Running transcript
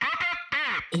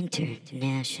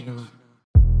International.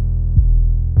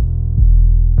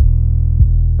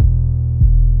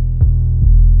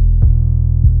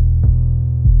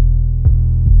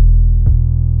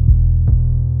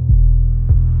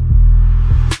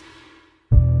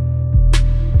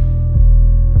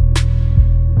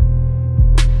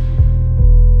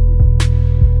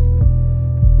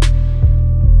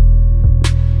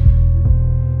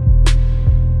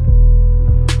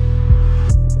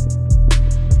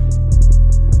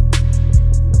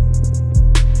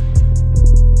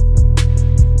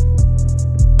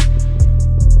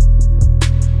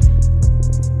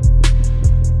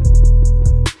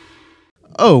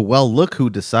 Oh, well, look who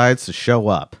decides to show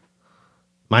up.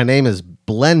 My name is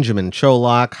Benjamin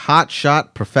Cholak,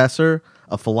 hotshot professor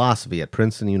of philosophy at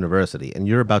Princeton University, and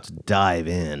you're about to dive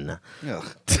in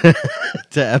to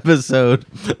episode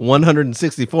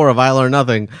 164 of I Learn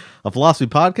Nothing, a philosophy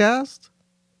podcast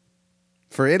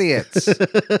for idiots.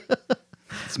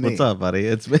 It's me. What's up, buddy?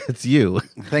 It's you.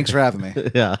 Thanks for having me.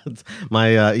 Yeah, it's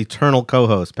my eternal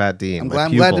co-host, Pat Dean.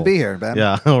 I'm glad to be here, Ben.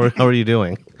 Yeah, how are you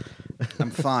doing? I'm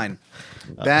fine.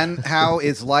 Ben, how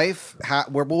is life?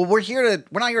 We're not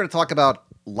here to talk about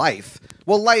life.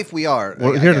 Well, life we are.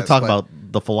 We're here to talk about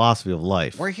the philosophy of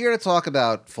life. We're here to talk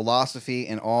about philosophy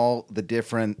and all the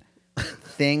different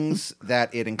things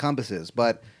that it encompasses.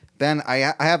 But Ben,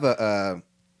 I have a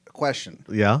question.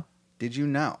 Yeah. Did you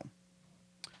know?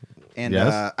 And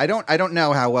yes. I don't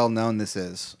know how well known this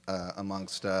is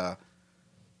amongst the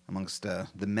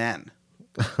men.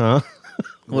 Huh?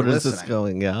 What is listening. this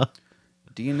going? Yeah.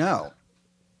 Do you know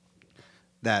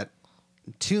that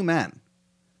two men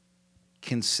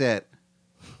can sit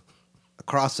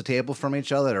across the table from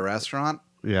each other at a restaurant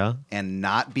Yeah. and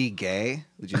not be gay?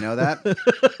 Did you know that?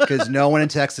 Because no one in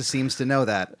Texas seems to know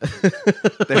that.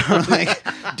 There are like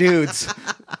dudes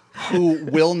who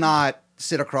will not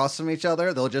sit across from each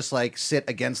other. They'll just like sit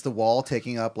against the wall,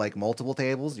 taking up like multiple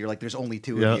tables. You're like, there's only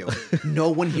two of you. No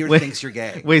one here thinks you're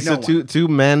gay. Wait, no so two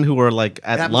men who are like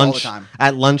at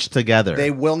lunch together.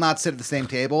 They will not sit at the same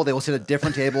table. They will sit at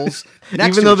different tables.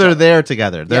 Next Even to though each they're other. there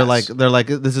together. They're Yes. like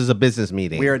this is a business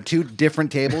meeting. We are at two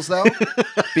different tables though,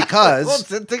 because We'll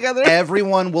sit together.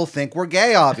 everyone will think we're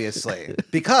gay, obviously,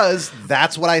 because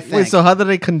that's what I think. Wait, so how do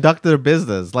they conduct their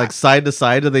business? Like side to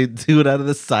side? Do they do it out of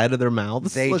the side of their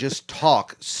mouths? They just talk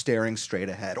staring straight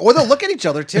ahead, or they'll look at each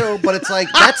other too. But it's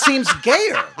like that seems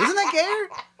gayer, isn't that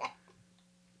gayer?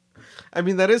 I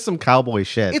mean, that is some cowboy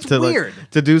shit. It's like, weird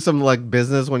to do some like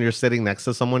business when you're sitting next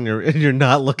to someone. You're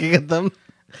not looking at them.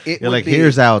 It You're would like, be-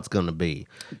 here's how it's gonna be.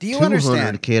 Do you 200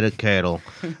 understand? kid of cattle,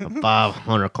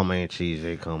 500 Comanches.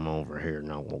 They come over here.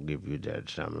 Now we'll give you that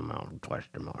same amount, twice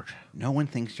the much. No one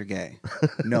thinks you're gay.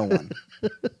 No one,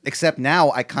 except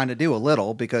now I kind of do a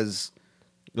little because.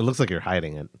 It looks like you're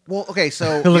hiding it. Well, okay,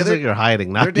 so It looks like you're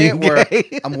hiding, not day being where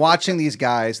gay. I'm watching these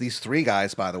three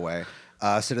guys, by the way,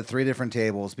 sit at three different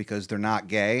tables because they're not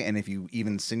gay, and if you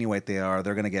even insinuate they are,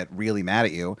 they're going to get really mad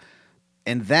at you.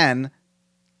 And then,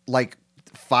 like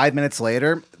 5 minutes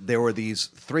later, there were these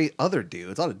three other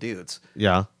dudes, a lot of dudes,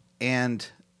 Yeah. and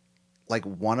like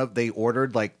they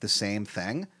ordered like the same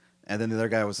thing, and then the other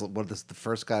guy was, the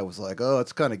first guy was like, "Oh,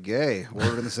 it's kind of gay. We're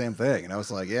ordering the same thing," and I was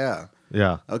like, "Yeah."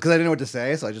 Yeah. Because I didn't know what to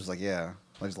say, so I just like, yeah.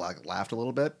 I just like laughed a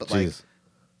little bit, but like, Jeez.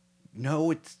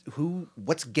 no,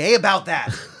 what's gay about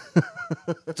that?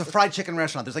 It's a fried chicken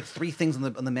restaurant. There's like three things on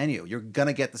the menu. You're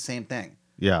gonna get the same thing.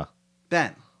 Yeah.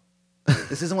 Ben,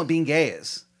 this isn't what being gay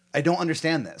is. I don't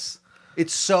understand this.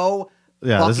 It's so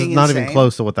Yeah. This is fucking not insane. even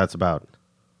close to what that's about.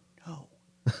 No.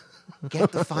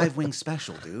 Get the 5-wing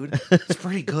special, dude. It's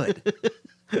pretty good.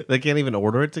 They can't even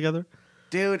order it together.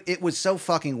 Dude, it was so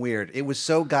fucking weird. It was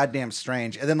so goddamn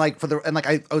strange. And then I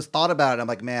was thought about it. I'm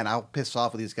like, man, how pissed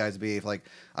off would these guys be if like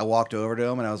I walked over to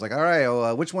them and I was like, all right,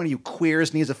 well, which one of you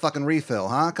queers needs a fucking refill,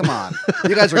 huh? Come on,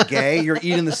 you guys are gay. You're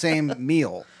eating the same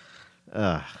meal,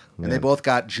 and they both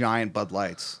got giant Bud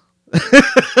Lights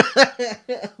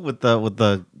with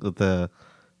the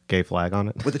gay flag on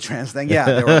it. with the trans thing. Yeah,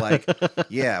 they were like,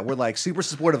 yeah, we're like super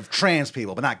supportive of trans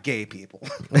people, but not gay people.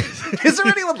 Is there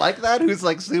anyone like that who's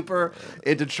like super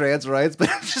into trans rights, but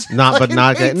just Not gay.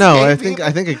 hates No, gay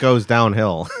I think it goes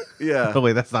downhill. Yeah. Oh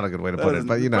wait, that's not a good way to put it,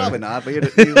 but you know. Probably not, but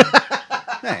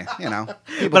hey, you know.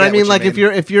 But I mean, like, if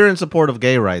you're in support of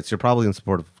gay rights, you're probably in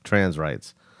support of trans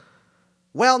rights.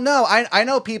 Well, no, I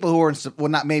know people who are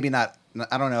maybe not.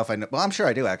 I don't know if I know. Well, I'm sure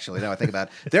I do actually. Now I think about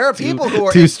it, there are people who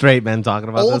are two straight men talking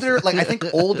about older. this. Like I think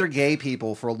older gay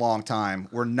people for a long time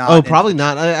were not. Oh, probably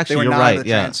not. They Actually, were you're not right. into the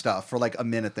Yeah. trans stuff for like a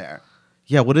minute there.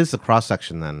 Yeah. What is the cross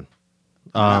section then?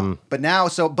 But now,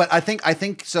 but I think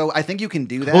you can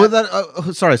do that. Oh,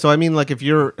 that. Sorry. So I mean, like, if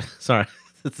you're sorry,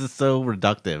 This is so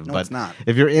reductive. No, but it's not.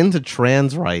 If you're into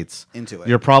trans rights, Into it.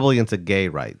 you're probably into gay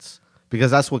rights because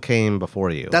that's what came before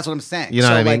you. That's what I'm saying. You know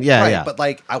so, what I mean? like, Yeah, right, yeah. But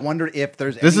like, I wondered if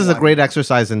there's. This is a anyone- great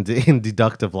exercise in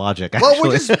deductive logic. Actually. Well,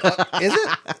 we're just. Is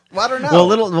it? Well, I don't know.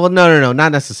 Well, no,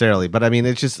 not necessarily. But I mean,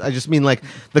 I just mean like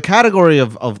the category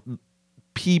of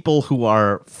people who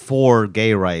are for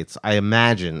gay rights, I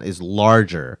imagine, is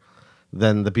larger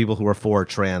than the people who are for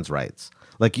trans rights.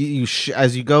 Like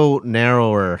as you go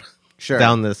narrower Sure.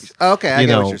 down this, Okay, I you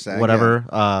get know, what you're saying. whatever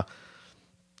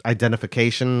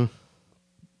identification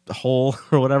hole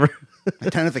or whatever.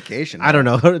 Identification. I don't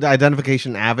know.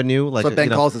 Identification avenue. Like That's what Ben you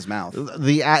know, calls his mouth.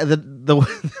 the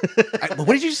What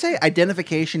did you say?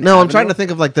 Identification. No, avenue? I'm trying to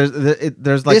think of like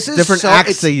there's like This is different so-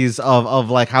 axes of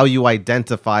like how you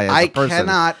identify as I a person.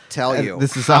 cannot tell And you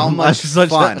this is how how much such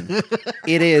a- fun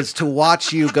it is to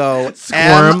watch you go.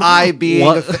 Squirm. Am I being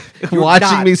You're watching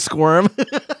not. me squirm?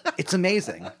 It's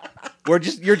amazing. You're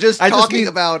just I just talking mean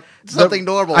about something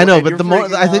normal. I know, and but you're the more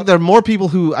freaking I think out. there are more people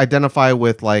who identify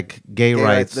with like gay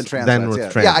rights than trans than rights, with yeah.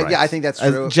 trans Yeah, rights. I think that's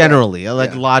true. Generally, Yeah.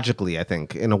 like Yeah. logically, I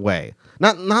think in a way,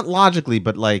 not logically,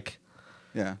 but like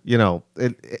Yeah. you know,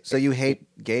 So you hate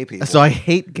gay people. so I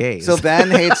hate gays. So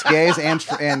Ben hates gays and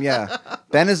yeah,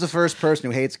 Ben is the first person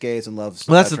who hates gays and loves.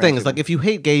 well, that's the trans thing. It's people. like if you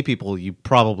hate gay people, you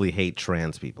probably hate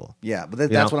trans people. Yeah, but You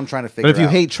that's know? what I'm trying to figure But if you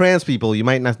out. hate trans people, you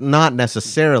might not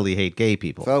necessarily hate gay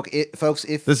people. folks,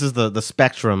 if This is the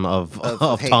spectrum of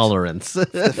hate. tolerance.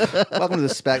 welcome to the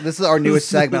spec. This is our newest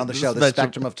segment on the show, the Spectrum.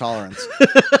 spectrum of tolerance.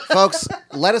 Folks,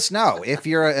 let us know if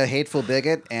you're a hateful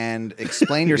bigot and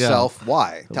explain yourself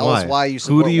why. Tell us why you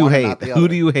support Who do you one and hate? not the Who other.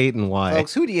 do you hate and why?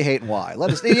 Folks, who do you hate and why?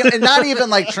 Let us, and not even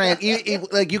like trans.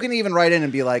 Like you can even write in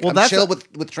and be like, Well, I'm that's chill a-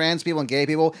 with trans people and gay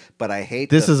people, but I hate.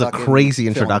 This the is a fucking crazy fill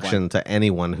in the introduction blank." to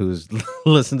anyone who's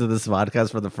listened to this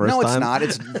podcast for the first No, time.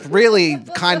 it's not. It's really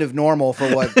kind of normal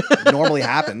for what normally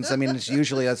happens. I mean, it's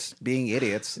usually us being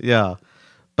idiots. Yeah,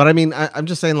 but I mean, I'm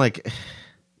just saying, like,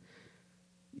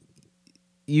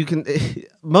 you can.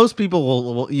 Most people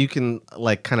will you can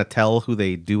like kind of tell who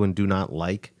they do and do not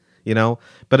like, you know.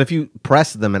 But if you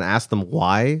press them and ask them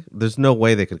why, there's no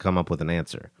way they could come up with an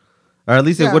answer. Or at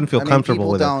least they Yeah, wouldn't feel I mean, comfortable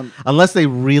people with don't- it, unless they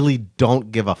really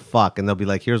don't give a fuck, and they'll be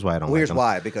like, "Here's why I don't." Well, like here's them.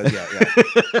 why. Because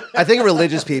I think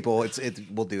religious people, it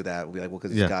will do that. We'll be like, well,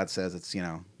 because Yeah. God says it's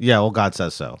Yeah, well, God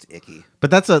says so. icky.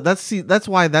 But that's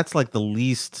why that's like the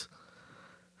least.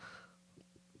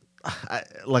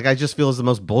 I just feel is the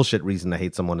most bullshit reason to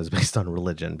hate someone is based on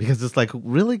religion, because it's like,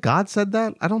 really, God said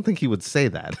that? I don't think he would say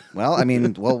that. Well, I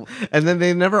mean, well, And then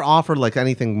they never offer like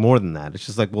anything more than that. It's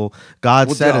just like, well, God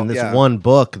Well, said no, in this yeah. one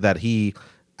book that he,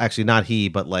 actually not he,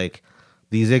 but like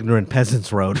these ignorant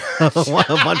peasants wrote a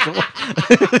bunch of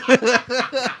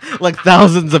like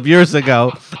thousands of years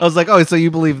ago. I was like, oh, so you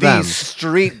believe them? these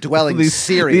street dwelling These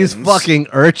Syrians. fucking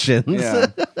urchins. Yeah.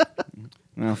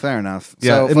 Well, fair enough.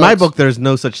 Yeah, So, in my folks, book, there's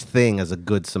no such thing as a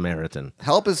good Samaritan.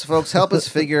 help us, folks. Help us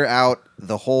figure out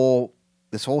this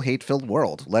whole hate-filled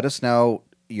world. Let us know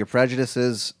your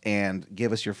prejudices and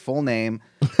give us your full name,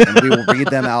 and we will read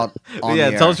them out on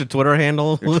Yeah, the tell air. us your Twitter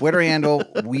handle. Your Twitter handle.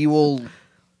 We will.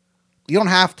 You don't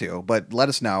have to, but let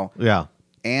us know, Yeah,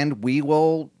 and we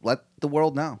will let the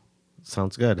world know.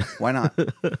 sounds good. Why not?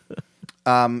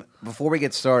 Before we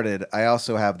get started, I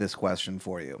also have this question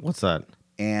for you. What's that?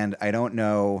 And I don't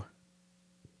know.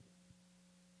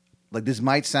 Like, this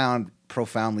might sound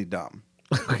profoundly dumb.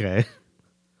 Okay.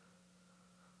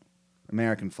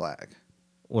 American flag,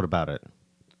 What about it?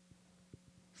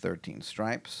 13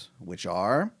 stripes, which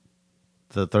are,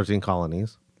 The 13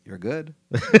 colonies. you're good,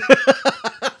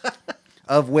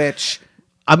 of which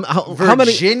How many?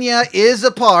 Virginia is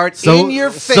a part. So, in your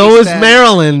face. so is Ben.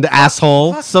 Maryland,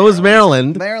 asshole. So is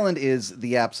Maryland. Maryland is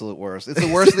the absolute worst. It's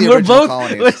the worst of the We're original both-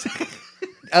 colonies.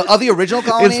 Of the original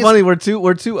colonies? It's funny. We're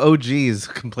two OGs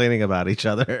complaining about each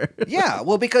other. Yeah,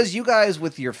 well, because you guys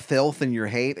with your filth and your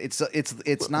hate, it's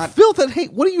not Filth and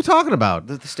hate. What are you talking about?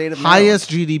 the state of Maryland. Highest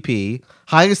GDP,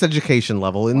 highest education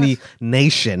level in the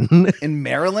nation. In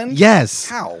Maryland? Yes.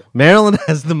 How? Maryland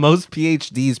has the most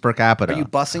PhDs per capita. Are you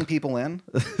busing people in?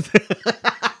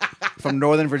 From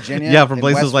Northern Virginia? Yeah, from and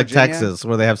places West like Virginia? Texas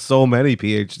where they have so many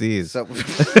PhDs. So,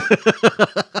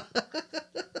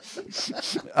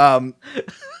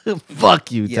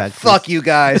 Fuck you, yeah, Texas. fuck you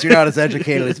guys. You're not as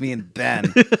educated as me and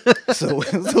Ben.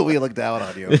 So we look down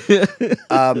on you.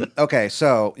 Okay,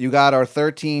 so you got our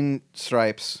 13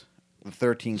 stripes, the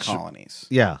 13 colonies.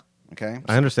 Yeah, Okay?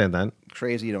 I understand that.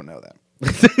 Crazy you don't know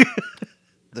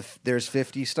that. There's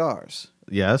 50 stars.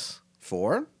 Yes.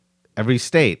 For? Every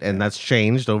state, and that's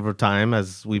changed over time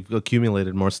as we've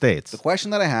accumulated more states. The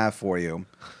question that I have for you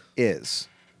is,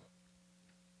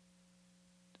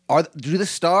 Do the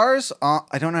stars?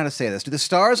 I don't know how to say this. Do the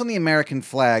stars on the American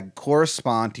flag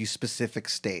correspond to specific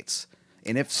states?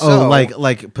 And if so,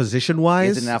 like position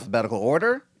wise, is it in alphabetical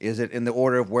order? Is it in the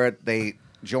order of where they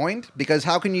joined? Because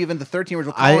how can you even the 13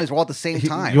 original colonies were all at the same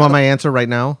time? You want my answer right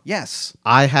now? Yes.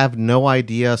 I have no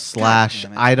idea.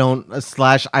 I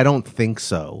don't think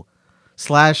so.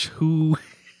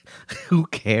 Who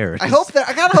cares? I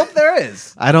gotta hope there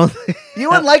is. I don't. You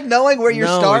would like knowing where your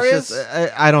star is?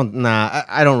 I don't.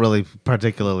 I don't really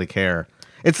particularly care.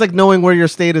 It's like knowing where your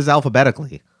state is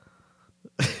alphabetically.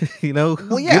 You know,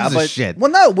 who gives a shit?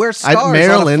 Well, no, where stars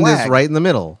Maryland on a flag. is right in the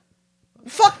middle.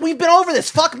 Fuck, we've been over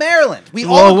this. Fuck Maryland. We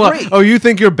all agree. Oh, you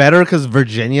think you're better because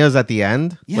Virginia's at the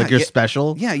end? Yeah, like you're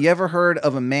special? Yeah, you ever heard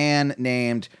of a man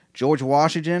named George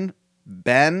Washington?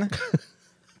 Ben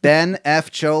F.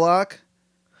 Cholock?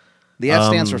 The F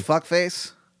stands for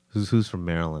fuckface. Who's from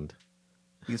Maryland?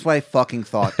 That's what I fucking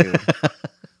thought, dude.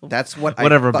 That's what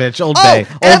Whatever, bitch. Old Bay.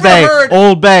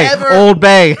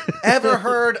 Ever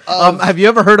heard of... have you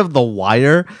ever heard of The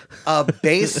Wire? A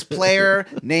bass player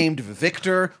named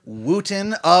Victor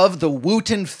Wooten of the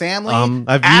Wooten family?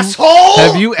 Asshole!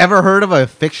 Have you ever heard of a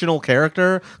fictional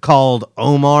character called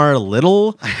Omar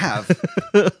Little? I have.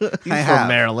 He's from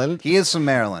Maryland. He is from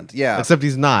Maryland, yeah. Except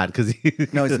he's not, because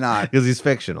No, he's not. Because he's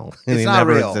fictional. And it's he not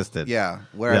never real. existed. Yeah.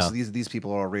 Whereas these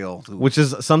people are real. Which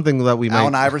is something that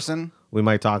Allen Iverson. We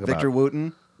might talk Victor about.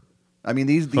 Wooten. I mean,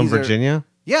 these from Virginia?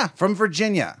 Yeah, from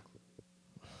Virginia.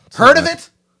 Heard of it?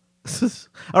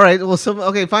 All right. Well,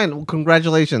 okay, fine. Well,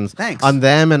 congratulations. Thanks. On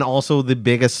them and also the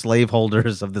biggest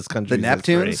slaveholders of this country. The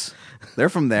Neptunes? History. They're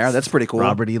from there. That's pretty cool.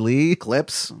 Robert E. Lee.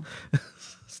 Clips.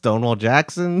 Stonewall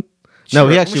Jackson. Sure, no,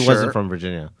 he actually wasn't from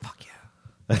Virginia. Fuck yeah.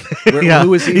 Yeah.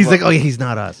 Who is he? He's like, oh yeah, he's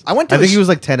not us. I think he was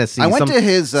like Tennessee. I went to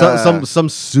his some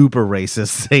super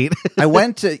racist state. I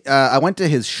went to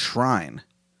his shrine.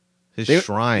 His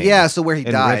shrine. Yeah, so where he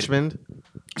in died. Richmond.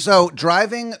 So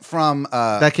driving from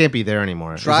that can't be there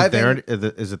anymore. Driving,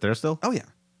 is it there still? Oh yeah.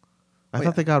 I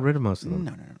thought they got rid of most of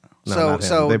them. No.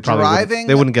 So they driving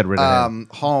they wouldn't get rid of him.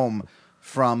 Home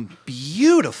from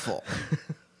beautiful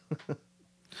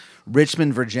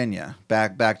Richmond, Virginia,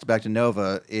 back to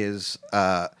Nova is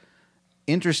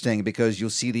interesting because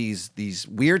you'll see these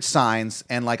weird signs,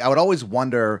 and like I would always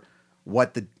wonder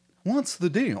what's the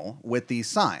deal with these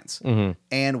signs. Mm-hmm.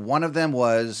 And one of them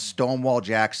was Stonewall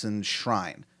Jackson's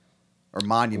shrine or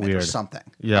monument or something.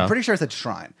 Yeah, I'm pretty sure it said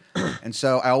shrine, and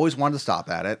so I always wanted to stop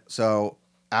at it. So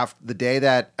after the day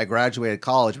that I graduated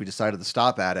college, we decided to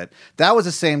stop at it. That was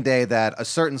the same day that a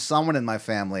certain someone in my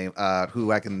family,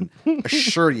 who I can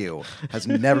assure you has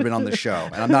never been on the show,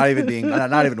 and I'm not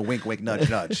even wink, wink, nudge,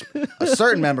 nudge. A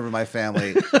certain member of my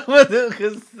family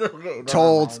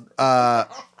told. I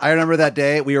remember that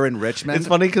day we were in Richmond. It's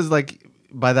funny because like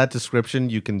by that description,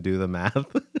 you can do the math.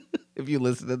 If you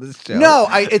listen to this show, no,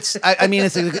 it's an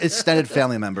extended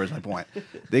family member. Is my point.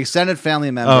 The extended family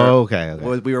member. Oh, okay.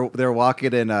 They were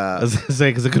walking in. I was gonna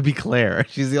say because it could be Claire.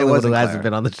 She's the only one who hasn't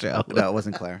been on the show. No, it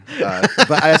wasn't Claire.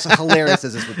 But as hilarious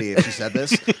as this would be if she said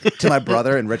this to my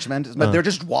brother in Richmond, but they're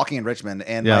just walking in Richmond,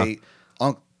 and my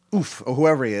uncle, or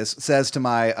whoever he is, says to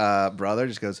my brother,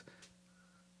 just goes,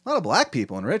 "A lot of black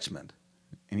people in Richmond,"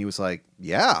 and he was like,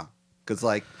 "Yeah," because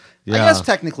I guess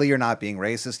technically you're not being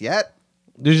racist yet.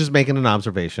 You're just making an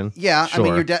observation. Yeah, sure.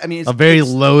 I mean, it's a very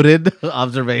loaded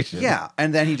observation. Yeah,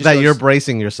 and then he just goes, you're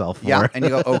bracing yourself for. Yeah, and you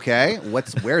go, okay,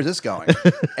 where is this going?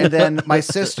 And then my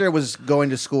sister was going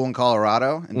to school in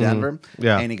Colorado, in Denver.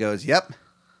 Yeah, and he goes, yep,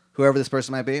 whoever this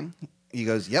person might be. He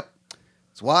goes, yep,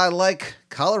 that's why I like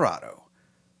Colorado,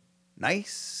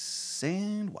 nice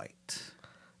and white.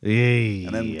 Yeah.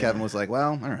 And then Kevin was like,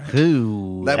 well, all right.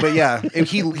 Ooh. But yeah,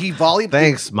 he volleyball.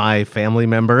 Thanks, my family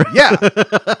member. Yeah.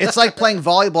 It's like playing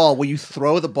volleyball where you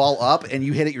throw the ball up and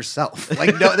you hit it yourself.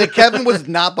 Like, no, Kevin was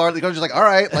not part of the coach. Just like, all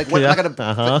right, like, what, I'm not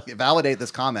going to validate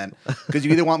this comment because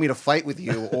you either want me to fight with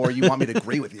you or you want me to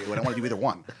agree with you. And I don't want to do either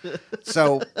one.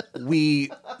 So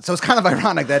it's kind of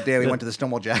ironic that day we went to the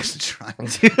Stonewall Jackson shrine.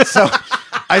 So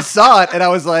I saw it and I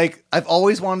was like, I've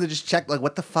always wanted to just check, like,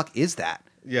 what the fuck is that?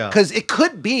 Yeah. Because it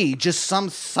could be just some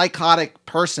psychotic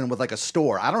person with like a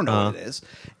store. I don't know what it is.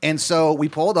 And so we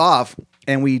pulled off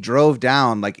and we drove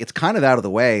down. Like, it's kind of out of the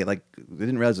way. Like, we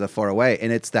didn't realize it was that far away.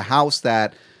 And it's the house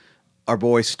that our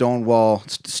boy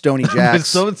Stony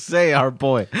Jacks. Don't say our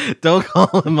boy. Don't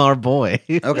call him our boy.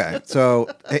 Okay. So,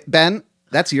 hey, Ben,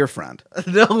 that's your friend.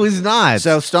 No, he's not.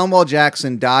 So Stonewall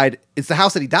Jackson died. It's the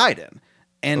house that he died in.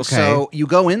 And so you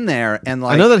go in there and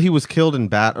like... I know that he was killed in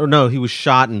battle. Or no, he was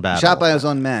shot in battle. Shot by his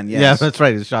own men, yes. Yeah, that's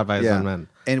right. He was shot by his own men.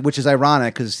 And which is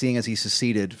ironic because seeing as he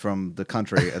seceded from the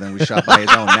country and then was shot by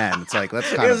his own men, it's like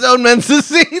that's kind His own men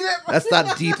seceded. that's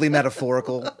not deeply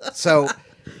metaphorical. So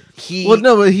he Well,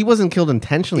 no, but he wasn't killed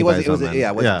intentionally. it wasn't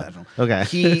intentional.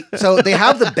 Okay. So they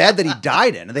have the bed that he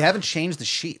died in, and they haven't changed the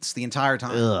sheets the entire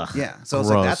time. Ugh, yeah, so it's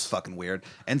like gross. that's fucking weird.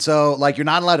 And so like you're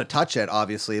not allowed to touch it,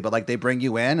 obviously, but like they bring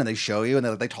you in and they show you and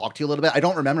they talk to you a little bit. I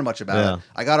don't remember much about it.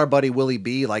 I got our buddy Willie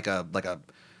B like a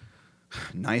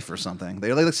knife or something.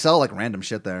 They like sell like random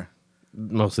shit there.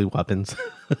 Mostly weapons.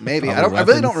 Maybe I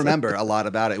really don't remember a lot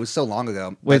about it. It was so long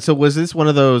ago. Wait, so was this one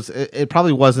of those? It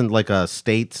probably wasn't like a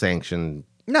state sanctioned.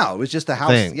 No, it was just a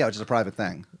house. Thing. Yeah, it was just a private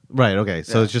thing. Right. Okay.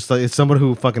 So Yeah. it's just like it's someone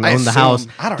who fucking I owned the assume- house.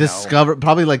 I don't know. Discovered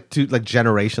probably like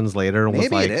generations later. And Maybe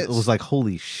was like it is. was like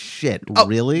holy shit. Oh,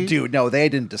 really, dude? No, they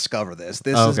didn't discover this.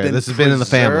 This Oh, has okay. been This has been in the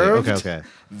family. preserved Okay.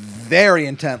 very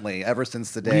intently ever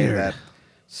since the day Weird. that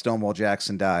Stonewall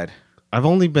Jackson died. I've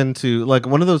only been to like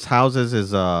one of those houses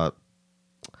is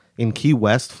in Key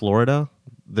West, Florida.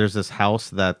 There's this house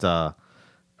that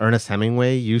Ernest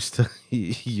Hemingway used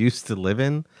to live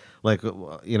in. Like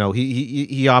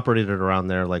he operated around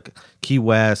there, like Key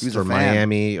West He was a or fan.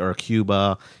 Miami or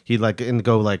Cuba. He'd like and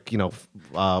go like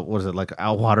what is it, like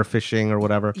outwater fishing or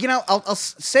whatever. I'll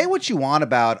say what you want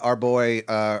about our boy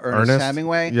Ernest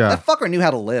Hemingway. Yeah. That fucker knew how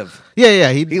to live.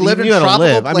 Yeah. He lived in knew how to tropical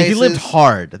live. I mean, he lived places.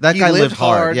 hard. That guy lived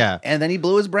hard. Yeah, and then he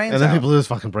blew his brains and then out. he blew his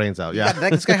fucking brains out. Yeah.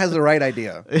 This guy has the right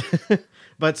idea.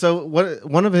 But so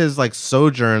one of his like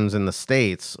sojourns in the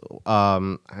States,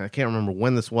 I can't remember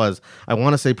when this was. I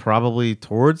want to say probably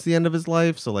towards the end of his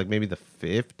life, so like maybe the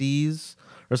 50s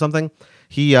or something.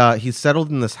 He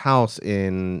settled in this house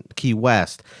in Key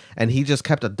West, and he just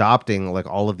kept adopting like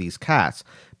all of these cats.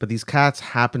 But these cats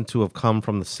happened to have come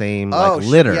from the same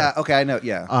litter. Yeah, okay, I know.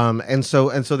 Yeah. And so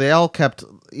they all kept,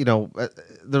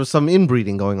 there was some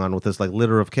inbreeding going on with this like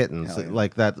litter of kittens, Hell yeah.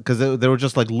 like that, because they were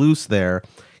just like loose there.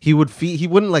 He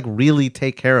wouldn't like really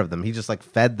take care of them. He just like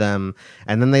fed them,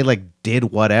 and then they like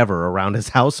did whatever around his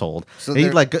household. So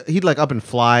he'd like up and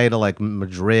fly to like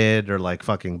Madrid or like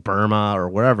fucking Burma or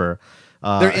wherever.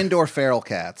 They're indoor feral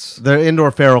cats. They're indoor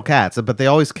feral cats, but they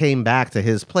always came back to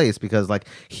his place because like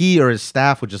he or his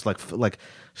staff would just like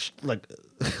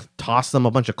toss them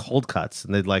a bunch of cold cuts,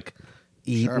 and they'd like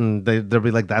eat, Sure. and they'd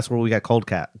be like, "That's where we got cold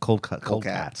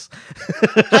cats."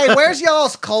 Hey, where's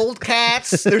y'all's cold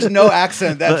cats? There's no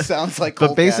accent that sounds like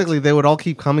cold But basically, they would all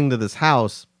keep coming to this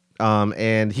house.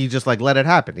 And he just like let it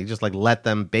happen. He just like let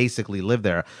them basically live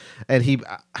there. And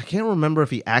I can't remember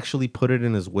if he actually put it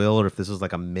in his will or if this was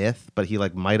like a myth, but he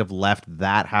like might have left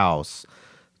that house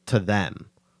to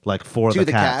them, like for To the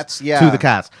the cats. cats, yeah. To the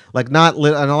cats. Like and a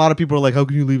lot of people are like, how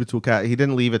can you leave it to a cat? He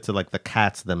didn't leave it to like the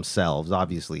cats themselves,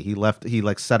 obviously. He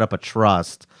like set up a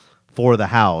trust for the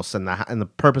house, and the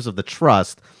purpose of the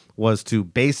trust was to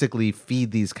basically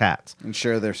feed these cats.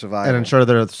 ensure their survival. And ensure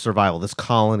their survival, this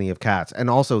colony of cats. And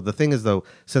also, the thing is, though,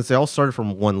 since they all started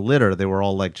from one litter, they were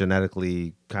all like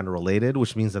genetically kind of related,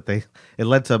 which means that it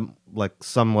led to like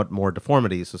somewhat more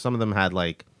deformities. So some of them had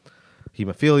like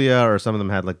hemophilia, or some of them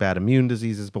had like bad immune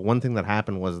diseases. But one thing that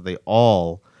happened was they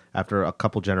all, after a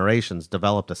couple generations,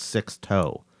 developed a sixth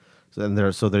toe.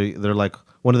 They're like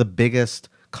one of the biggest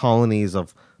colonies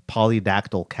of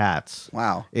polydactyl cats.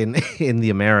 Wow. In the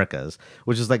Americas,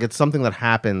 which is like, it's something that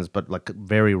happens, but like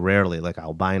very rarely, like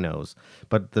albinos.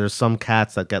 But there's some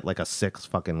cats that get like a sixth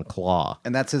fucking claw.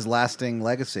 And that's his lasting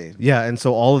legacy. Yeah, and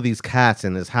so all of these cats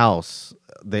in his house,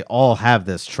 they all have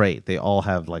this trait. They all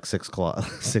have like six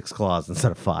claws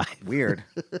instead of 5. Weird.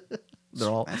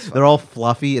 They're all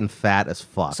fluffy and fat as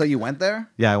fuck. So you went there?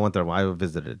 Yeah, I went there. I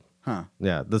visited. Huh.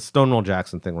 Yeah, the Stonewall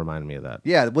Jackson thing reminded me of that.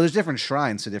 Yeah, well, there's different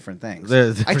shrines to different things.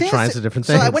 There's different I think shrines that's- to different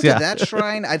So I things, went yeah. to that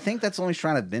shrine. I think that's the only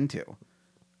shrine I've been to.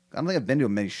 I don't think I've been to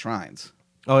many shrines.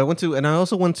 Oh, I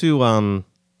also went to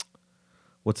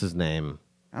what's his name?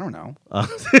 I don't know.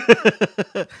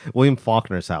 William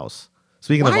Faulkner's house.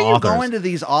 Speaking Why of are you authors, going to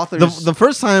these authors? the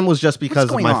first time was just because of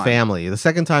going my on? family. The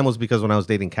second time was because when I was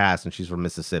dating Cass, and she's from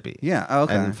Mississippi. Yeah,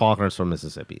 okay. And Faulkner's from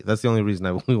Mississippi. That's the only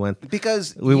reason we went.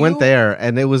 Because We went there,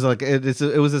 and it was like it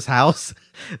was his house.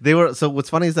 They were so. What's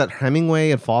funny is that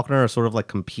Hemingway and Faulkner are sort of like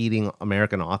competing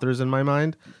American authors in my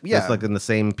mind. Yeah. It's like in the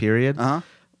same period. Uh-huh.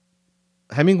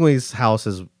 Hemingway's house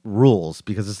is rules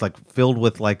because it's like filled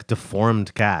with like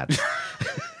deformed cats.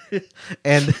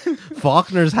 And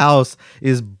Faulkner's house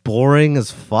is boring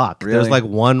as fuck. There's Really? like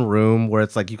one room where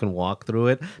it's like you can walk through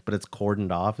it, but it's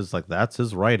cordoned off. It's like that's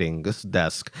his writing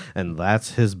desk, and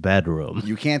that's his bedroom.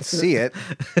 You can't see it,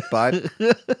 but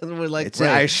And we're like, I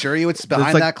great. assure you it's It's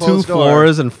behind like that 2 closed door.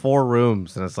 floors and 4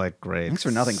 rooms, and it's like great. Thanks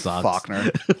for nothing, Sucks.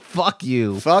 Faulkner. Fuck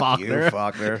you, Fuck Faulkner. you,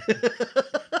 Faulkner.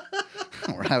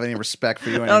 don't have any respect for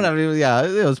you I anymore. don't know. Yeah,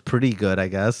 it was pretty good, I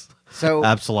guess. So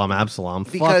Absalom.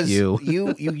 Fuck because you.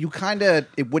 you kind of,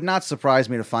 it would not surprise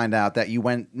me to find out that you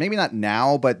went, maybe not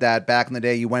now, but that back in the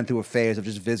day you went through a phase of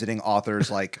just visiting authors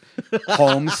like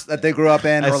homes that they grew up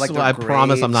in, or like their I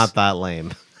promise I'm graves. not that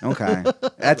lame. Okay,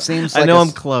 that seems like I know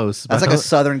I'm close. That's but- like a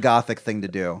Southern Gothic thing to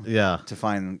do. Yeah. To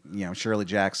find, Shirley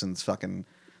Jackson's fucking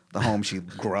the home she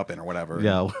grew up in or whatever.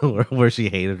 Yeah, where she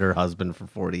hated her husband for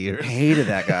 40 years. Hated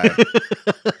that guy.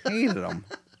 Hated him.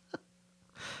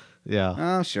 Yeah.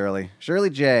 Oh, Shirley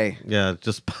J. Yeah,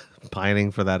 just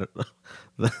pining for that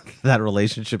that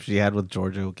relationship she had with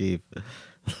George O'Keefe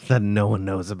that no one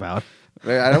knows about.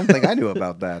 I don't think I knew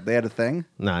about that. They had a thing?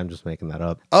 No, I'm just making that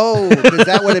up. Oh, because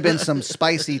that would have been some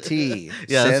spicy tea.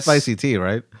 Yeah, sis. that's spicy tea,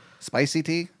 right? Spicy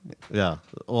tea? Yeah.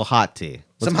 Well, hot tea.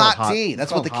 Some hot tea.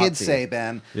 That's what the kids say,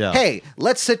 Ben. Yeah. Hey,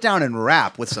 let's sit down and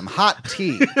rap with some hot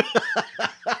tea.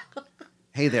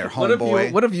 Hey there,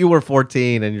 homeboy. What if you were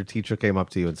 14 and your teacher came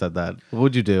up to you and said that? What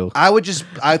would you do? I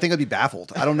think I'd be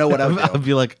baffled. I don't know what I would do. I'd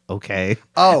be like, okay.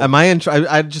 Oh. Am I in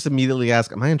I'd just immediately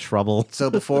ask, am I in trouble? So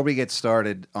before we get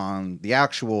started on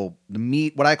the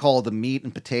meat, what I call the meat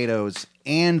and potatoes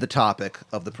and the topic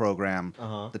of the program,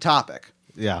 the topic.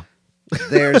 Yeah.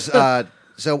 There's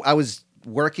so I was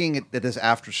working at this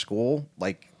after school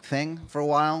thing for a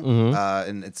while,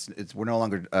 and it's we're no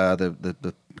longer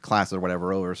the class or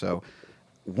whatever over. So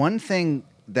one thing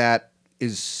that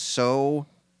is so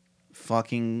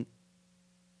fucking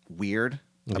weird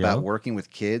about working with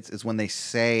kids is when they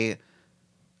say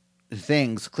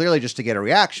things clearly just to get a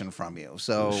reaction from you.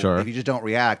 So if you just don't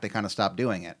react, they kind of stop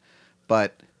doing it.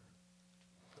 But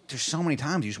there's so many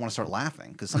times you just want to start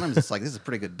laughing because sometimes it's like, this is a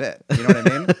pretty good bit. You know what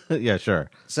I mean? Yeah, sure.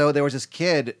 So there was this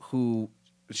kid who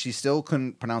she still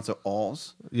couldn't pronounce the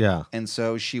alls. Yeah. And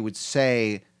so she would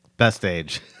say,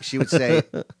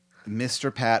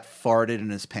 Mr. Pat farted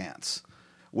in his pants,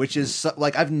 which is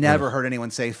I've never heard anyone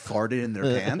say farted in their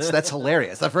pants. That's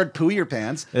hilarious. I've heard poo your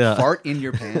pants, fart in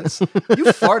your pants. You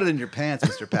farted in your pants,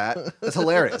 Mr. Pat. That's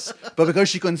hilarious. But because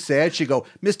she couldn't say it, she'd go,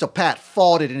 Mr. Pat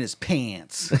farted in his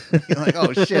pants. You're like,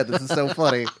 oh shit, this is so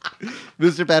funny.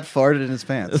 Mr. Pat farted in his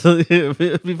pants.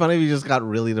 It'd be funny if you just got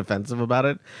really defensive about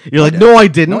it. You're like, no, I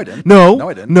didn't. No, I didn't. No, No,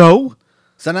 I didn't. No.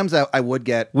 Sometimes I would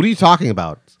get... What are you talking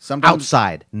about? Sometimes...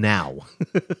 Outside, now.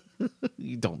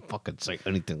 You don't fucking say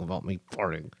anything about me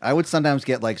farting. I would sometimes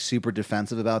get super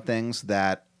defensive about things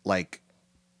that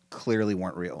clearly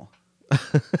weren't real.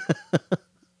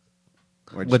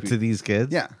 But to these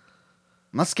kids? Yeah.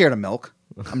 I'm not scared of milk.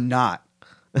 I'm not.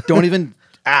 Don't even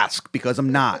ask because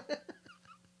I'm not.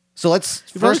 So let's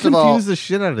first of all confuse the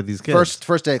shit out of these kids.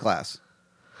 First day of class.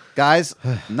 Guys,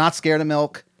 I'm not scared of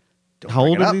milk. Don't How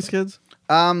bring old it are up. these kids?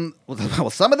 Well,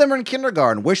 some of them are in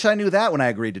kindergarten. Wish I knew that when I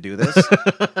agreed to do this.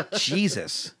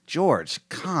 Jesus, George,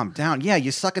 calm down. Yeah,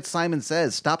 you suck at Simon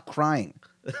Says. Stop crying.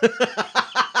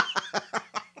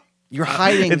 You're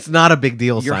hiding. It's not a big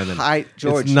deal, Simon.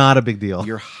 George, it's not a big deal.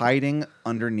 You're hiding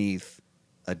underneath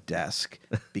a desk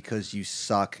because you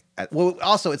suck at. Well,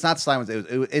 also, it's not Simon Says.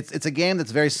 It's a game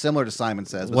that's very similar to Simon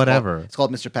Says. Whatever. It's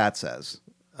called Mr. Pat Says.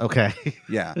 Okay.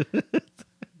 Yeah.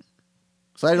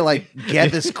 So I had to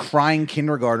get this crying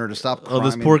kindergartner to stop crying. Oh,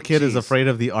 this poor kid is afraid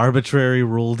of the arbitrary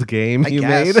ruled game you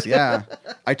made? Yeah.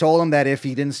 I told him that if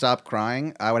he didn't stop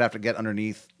crying, I would have to get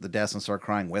underneath the desk and start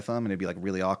crying with him, and it'd be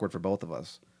really awkward for both of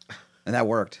us. And that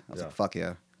worked. I was like, fuck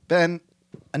yeah. Ben,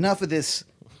 enough of this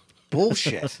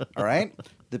bullshit, all right?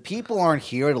 The people aren't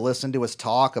here to listen to us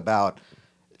talk about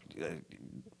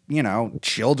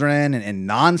children and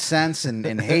nonsense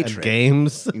and hatred.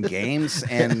 And games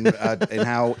and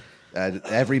how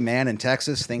every man in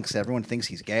Texas everyone thinks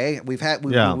he's gay. We're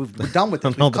done with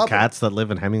this. All the cats that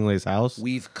live in Hemingway's house.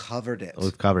 We've covered it.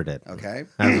 Okay.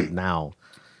 As of now.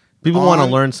 People want to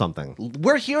learn something.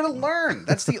 We're here to learn.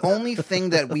 That's the only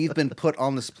thing that we've been put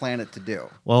on this planet to do.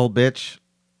 Well, bitch,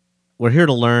 we're here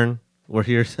to learn.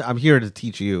 I'm here to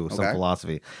teach you some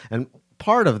philosophy. And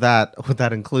part of that, what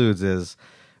that includes is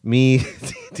me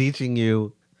teaching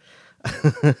you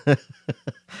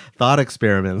thought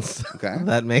experiments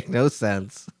that make no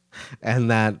sense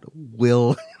and that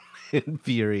will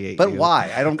infuriate you. But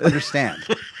why? I don't understand.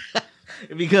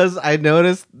 Because I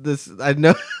noticed this. I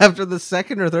know after the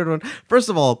second or third one. First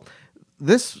of all,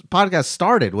 this podcast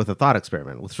started with a thought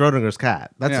experiment with Schrodinger's cat.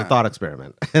 That's a thought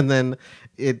experiment, and then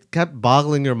it kept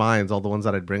boggling your minds, all the ones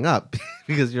that I'd bring up,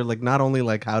 because you're like, not only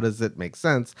how does it make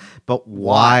sense, but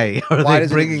why are they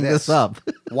bringing this up?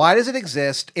 Why does it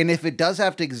exist? And if it does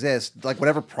have to exist,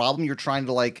 whatever problem you're trying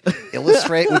to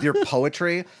illustrate with your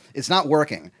poetry, it's not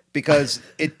working. Because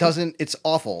it doesn't, it's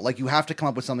awful. You have to come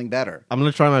up with something better. I'm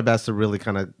going to try my best to really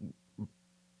kind of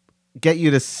get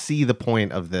you to see the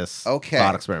point of this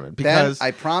thought experiment because Ben,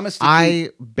 I promise to I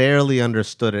barely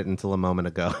understood it until a moment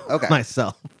ago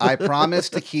myself. I promise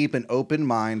to keep an open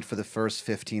mind for the first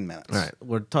 15 minutes. All right.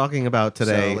 We're talking about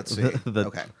today. So let's see.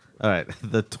 Okay. All right.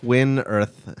 The twin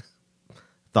Earth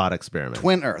thought experiment.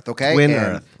 Twin Earth, okay? Twin and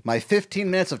Earth. My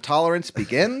 15 minutes of tolerance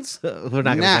begins. We're not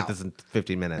going to get this in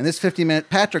 15 minutes. And this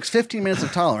Patrick's 15 minutes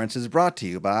of tolerance is brought to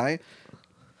you by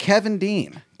Kevin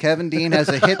Dean. Kevin Dean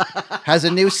has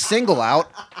a new single out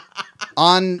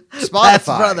on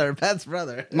Spotify. Pat's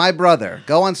brother. My brother.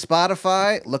 Go on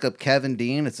Spotify, look up Kevin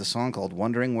Dean. It's a song called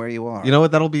Wondering Where You Are. You know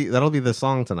what? That'll be the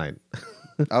song tonight.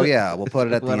 Oh yeah, we'll put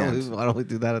it at the end. Why don't we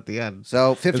do that at the end?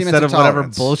 So 15 Instead minutes of tolerance.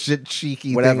 whatever bullshit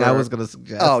cheeky thing I was going to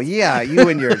suggest. Oh yeah, you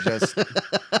and your just.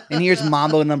 And here's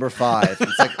Mambo number 5.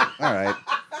 It's like, all right,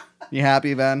 you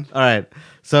happy, Ben? All right.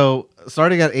 So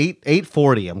starting at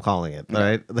 8:40, I'm calling it. All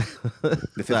right. The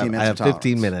 15 minutes. I have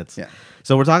 15 minutes. Yeah.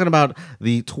 So we're talking about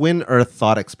the twin Earth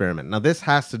thought experiment. Now this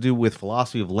has to do with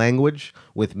philosophy of language,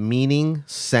 with meaning,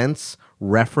 sense,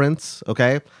 reference,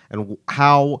 okay, and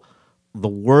how the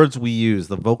words we use,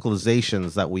 the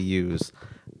vocalizations that we use,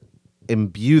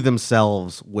 imbue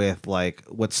themselves with like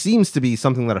what seems to be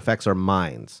something that affects our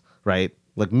minds, right?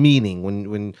 Like meaning.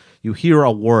 When you hear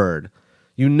a word,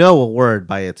 you know a word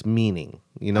by its meaning.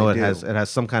 You know it has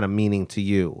some kind of meaning to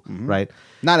you, right?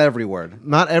 Not every word.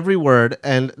 Not every word,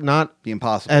 and not the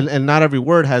impossible. And not every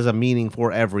word has a meaning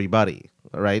for everybody,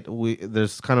 right?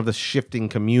 There's kind of this shifting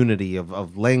community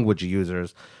of language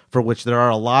users for which there are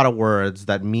a lot of words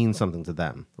that mean something to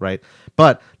them, right?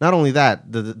 But not only that,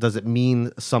 does it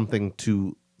mean something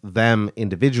to them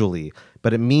individually,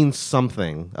 but it means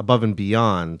something above and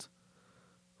beyond,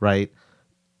 right?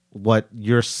 What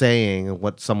you're saying and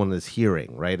what someone is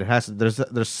hearing, right?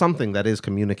 There's something that is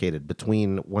communicated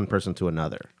between one person to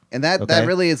another. And that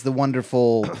really is the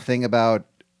wonderful thing about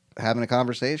having a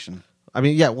conversation. I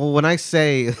mean, yeah, well, when I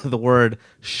say the word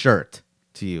shirt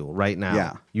to you right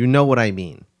now, you know what I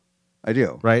mean. I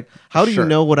do. Right? How do you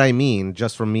know what I mean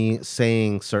just from me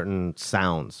saying certain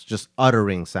sounds, just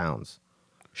uttering sounds?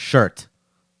 Shirt.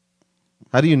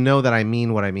 How do you know that I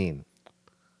mean what I mean?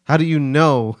 How do you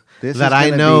know that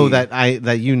I know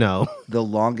that you know? The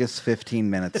longest 15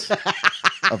 minutes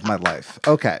of my life.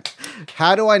 Okay.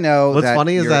 How do I know What's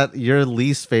funny is that your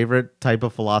least favorite type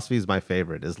of philosophy is my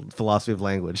favorite, is philosophy of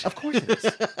language. Of course it is.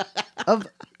 Of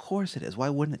course it is. Why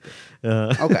wouldn't it be?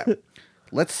 Okay.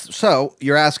 So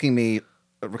you're asking me,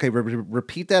 okay,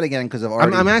 repeat that again because I've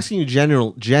already... I'm asking you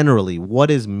generally,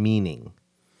 what is meaning?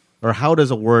 Or how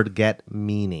does a word get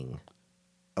meaning?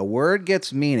 A word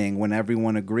gets meaning when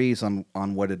everyone agrees on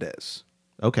what it is.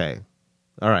 Okay.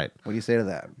 All right. What do you say to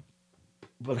that?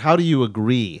 But how do you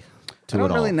agree to it all? I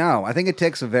don't really know. I think it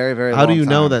takes a very, very long time. How do you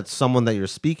know time. that someone that you're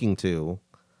speaking to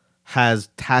has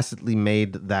tacitly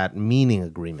made that meaning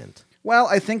agreement? Well,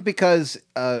 I think because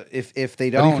if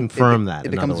they don't... How do you confirm that? It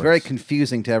becomes very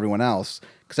confusing to everyone else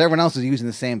because everyone else is using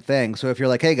the same thing. So if you're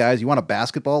like, hey, guys, you want a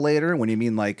basketball later? When you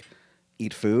mean like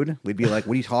eat food? We'd be like,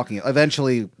 what are you talking about?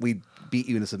 Eventually, we'd beat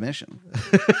you into submission.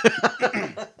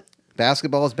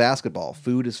 Basketball is basketball.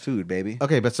 Food is food, baby.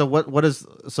 Okay, but so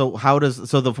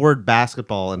the word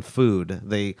basketball and food,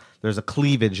 there's a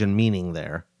cleavage in meaning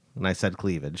there. And I said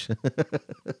cleavage.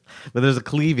 But there's a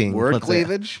cleaving. Word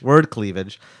cleavage? Word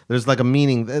cleavage. There's like a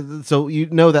meaning. So you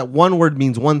know that one word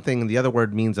means one thing and the other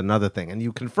word means another thing. And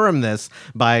you confirm this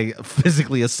by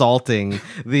physically assaulting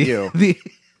the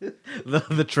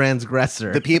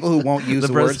transgressor. The people who won't use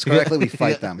the words correctly, we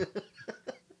fight them.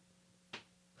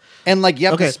 And like you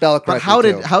have to spell it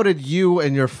correctly. But how did you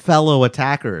and your fellow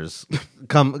attackers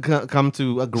come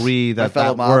to agree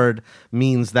that word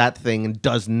means that thing and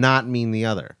does not mean the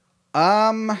other?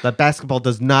 That basketball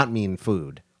does not mean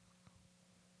food.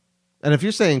 And if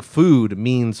you're saying food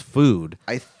means food,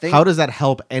 I think how does that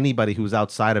help anybody who's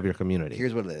outside of your community?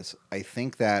 Here's what it is. I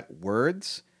think that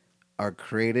words are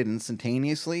created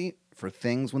instantaneously for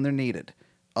things when they're needed.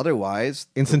 Otherwise,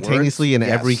 instantaneously in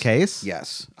every case?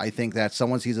 Yes. I think that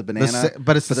someone sees a banana,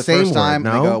 but it's for the the same first time, word,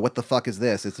 and no? they go, what the fuck is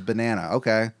this? It's a banana.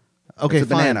 Okay. Okay, it's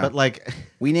a fine, banana. but like...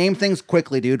 We name things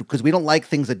quickly, dude, because we don't like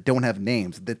things that don't have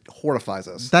names. That horrifies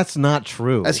us. That's not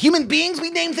true. As human beings, we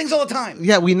name things all the time.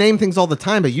 Yeah, we name things all the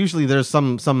time, but usually there's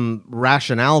some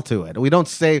rationale to it. We don't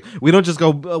just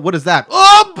go, what is that?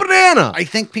 Oh, banana! I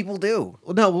think people do.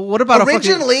 No, what about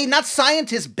originally, not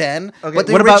scientists, Ben, okay, but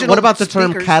the what about the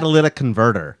speakers? term catalytic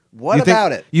converter? What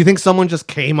about it? You think someone just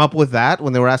came up with that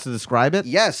when they were asked to describe it?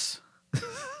 Yes.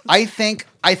 I think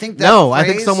that no, I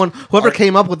think whoever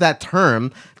came up with that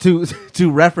term to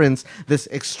reference this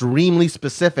extremely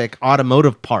specific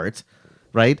automotive part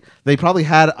right? They probably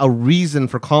had a reason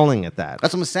for calling it that.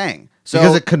 That's what I'm saying. So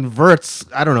Because it converts,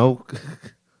 I don't know,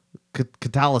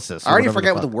 catalysis. I already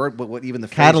forget what even the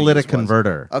phrase catalytic you used was.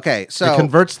 converter. Okay, so it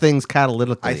converts things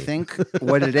catalytically. I think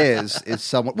what it is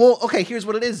somewhat. Well, okay, here's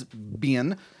what it is,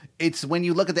 Bean. It's when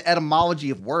you look at the etymology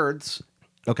of words.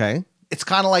 Okay. It's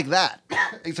kind of like that,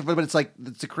 but it's like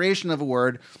it's the creation of a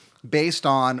word based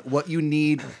on what you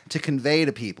need to convey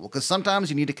to people. Because sometimes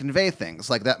you need to convey things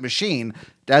like that machine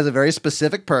that has a very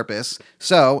specific purpose.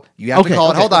 So you have to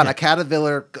call it. Hold on, a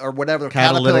caterpillar or whatever. A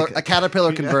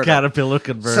caterpillar converter. Caterpillar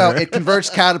converter. So it converts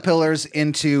caterpillars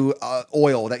into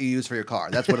oil that you use for your car.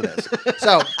 That's what it is.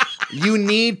 So you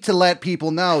need to let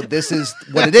people know this is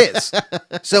what it is.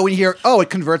 So when you hear, oh, it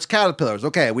converts caterpillars.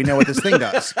 Okay, we know what this thing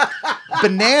does.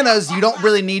 Bananas, you don't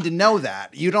really need to know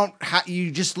that. You don't.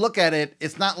 You just look at it.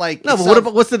 It's not like no.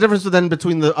 But what's the difference then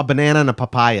between a banana and a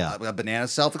papaya? A banana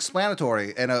is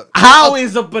self-explanatory, and how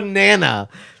is a banana?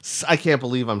 I can't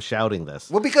believe I'm shouting this.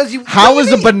 Well, because you. How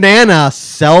is a banana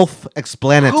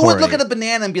self-explanatory? Who would look at a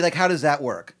banana and be like, "How does that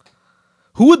work?"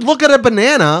 Who would look at a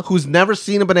banana who's never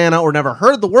seen a banana or never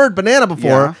heard the word banana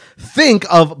before, think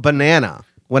of banana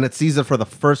when it sees it for the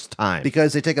first time?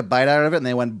 Because they take a bite out of it and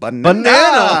they went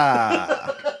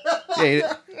banana.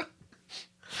 Yeah,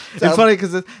 it's funny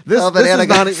because this is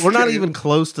not. We're not even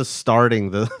close to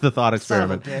starting the thought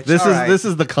experiment. This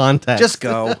is the context. Just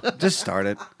go. Just start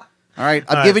it. All right.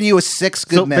 I've given you 6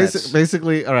 good minutes.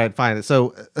 Basically, all right, fine.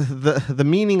 So the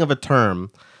meaning of a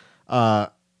term.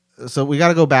 So we got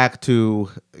to go back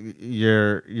to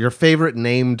your favorite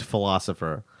named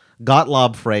philosopher,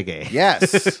 Gottlob Frege.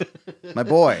 Yes, my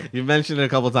boy. You mentioned it a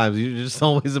couple of times. You're just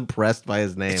always impressed by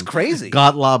his name. It's crazy.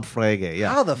 Gottlob Frege.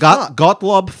 Yeah. How the fuck?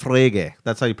 Gottlob Frege.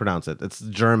 That's how you pronounce it. It's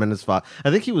German as fuck. I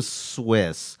think he was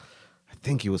Swiss.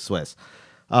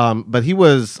 But he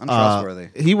was untrustworthy.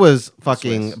 He was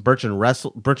fucking Bertrand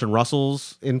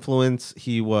Russell's influence.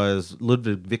 He was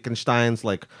Ludwig Wittgenstein's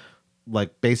like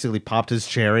basically popped his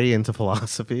cherry into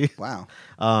philosophy. Wow.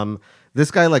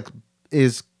 This guy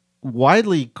is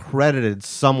widely credited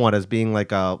somewhat as being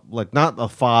not a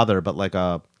father, but like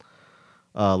a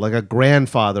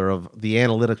grandfather of the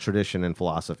analytic tradition in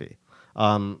philosophy.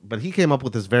 But he came up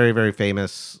with this very, very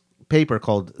famous paper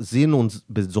called Sinn und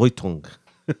Bedeutung.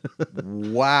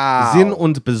 Wow. Sinn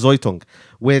und Bedeutung,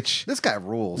 which this guy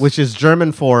rules. Which is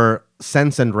German for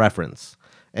sense and reference.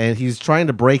 And he's trying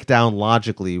to break down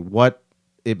logically what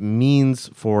it means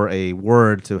for a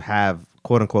word to have,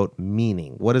 quote unquote,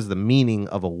 meaning. What is the meaning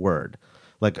of a word?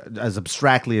 Like, as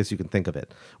abstractly as you can think of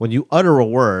it. When you utter a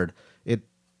word, it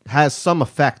has some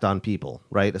effect on people,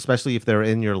 right? Especially if they're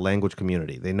in your language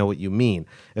community. They know what you mean.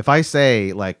 If I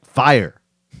say, like, fire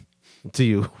to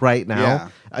you right now,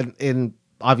 in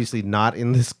obviously not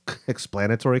in this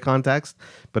explanatory context,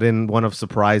 but in one of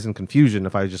surprise and confusion,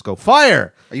 if I just go,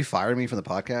 fire! Are you firing me from the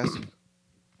podcast?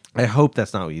 I hope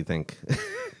that's not what you think.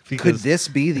 Could this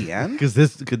be the end? Could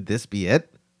this be it?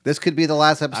 This could be the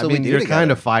last episode we do you're together.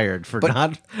 kind of fired for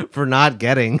not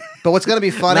getting. But what's going to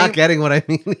be funny? Not getting what I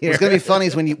mean here. What's going to be funny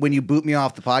is when you boot me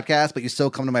off the podcast, but you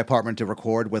still come to my apartment to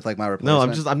record with like my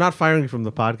replacement. No, I'm not firing you from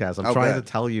the podcast. I'm trying to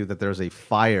tell you that there's a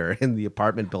fire in the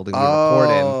apartment building we record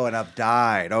in. Oh, and I've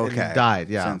died. Okay, and died.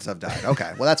 Yeah, since I've died.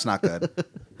 Okay, well that's not good.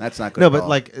 That's not good. No, but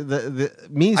like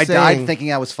I died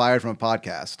thinking I was fired from a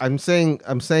podcast. I'm saying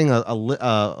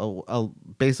a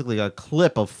basically a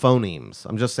clip of phonemes.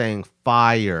 I'm just saying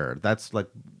fire. That's like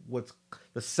what's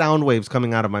the sound waves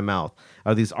coming out of my mouth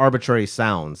are these arbitrary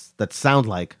sounds that sound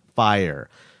like fire.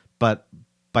 But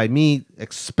by me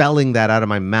expelling that out of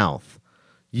my mouth,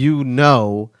 you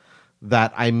know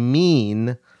that I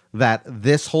mean that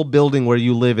this whole building where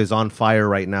you live is on fire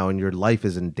right now and your life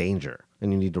is in danger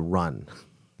and you need to run.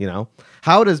 You know?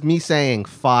 How does me saying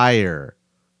fire,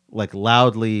 like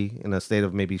loudly in a state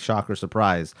of maybe shock or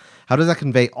surprise, how does that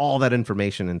convey all that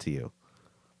information into you?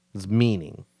 It's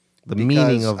meaning.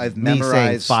 Meaning of me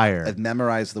saying fire. I've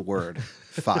memorized the word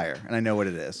fire, and I know what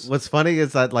it is. What's funny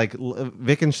is that like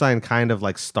Wittgenstein kind of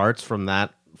like starts from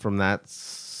that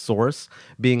source,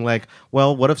 being like,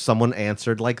 well, what if someone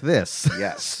answered like this?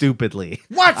 Yes. Stupidly.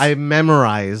 What? I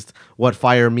memorized what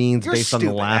fire means You're based on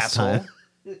the last time.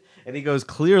 And he goes,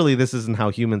 clearly this isn't how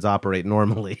humans operate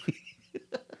normally.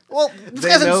 Well, this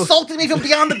guy's insulting me from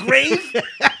beyond the grave?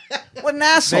 What an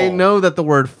asshole. They know that the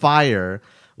word fire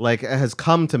like has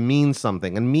come to mean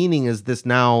something. And meaning is this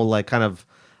now like kind of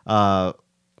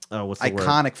what's the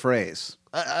iconic word? Phrase.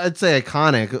 I'd say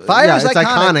iconic. Fire is it's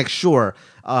iconic, sure.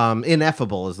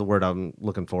 Ineffable is the word I'm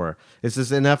looking for. It's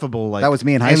this ineffable like that was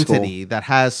me in high entity school. that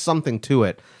has something to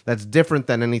it that's different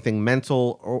than anything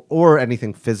mental or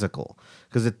anything physical.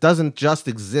 Because it doesn't just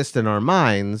exist in our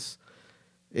minds.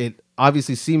 it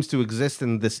obviously seems to exist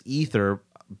in this ether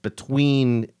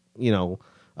between,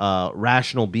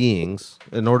 rational beings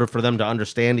in order for them to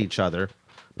understand each other,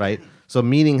 right? So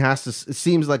meaning it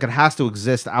seems like it has to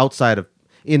exist outside of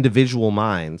individual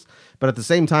minds. But at the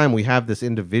same time, we have this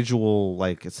individual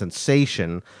like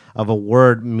sensation of a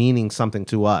word meaning something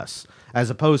to us, as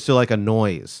opposed to like a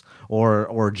noise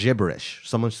or gibberish.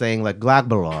 Someone saying like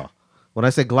glabla. When I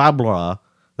say glabla,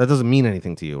 that doesn't mean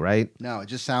anything to you, right? No, it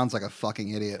just sounds like a fucking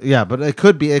idiot. Yeah, but it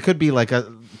could be like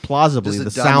plausibly Just a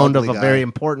the dumb, sound of ugly a guy. very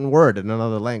important word in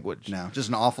another language. No, just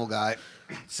an awful guy.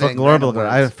 But Saying random glabla,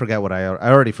 I words. forget what I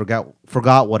already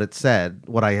forgot what it said,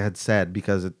 what I had said,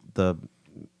 because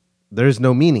there's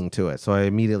no meaning to it, so I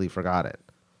immediately forgot it.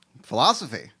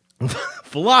 Philosophy.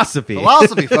 Philosophy,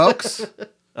 Folks.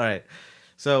 All right,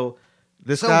 so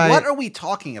So guy. what are we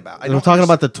talking about? We're talking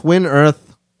about the twin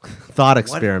Earth thought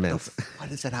experiment. What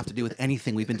does that have to do with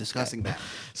anything we've been discussing, man?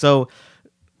 So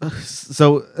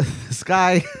this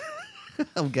guy,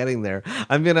 I'm getting there.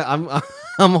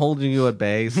 I'm holding you at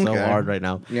bay so Okay. hard right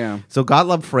now. Yeah. So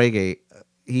Gottlob Frege,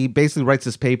 he basically writes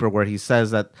this paper where he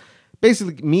says that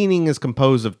basically meaning is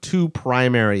composed of two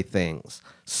primary things: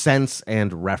 sense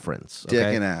and reference. Dick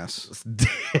okay? and ass.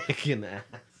 Dick and ass.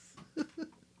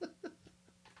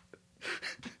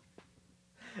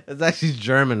 It's actually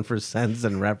German for sense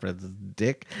and reference.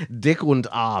 Dick und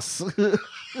Ass.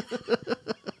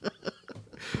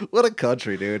 What a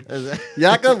country, dude.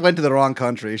 Yakov went to the wrong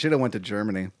country. He should have went to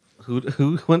Germany.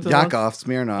 Who went to Yakov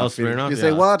Smirnov. Oh, Smirnov, You say,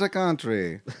 yeah. what a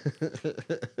country.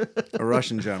 A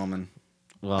Russian gentleman.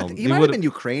 Well, He might have been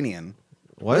Ukrainian.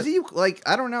 What? Was he,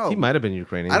 I don't know. He might have been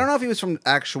Ukrainian. I don't know if he was from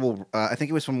actual, I think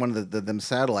he was from one of them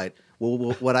satellite,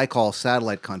 what I call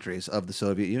satellite countries of the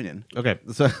Soviet Union. Okay,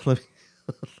 so let me.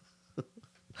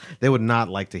 They would not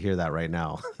like to hear that right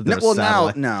now.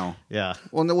 No. Yeah.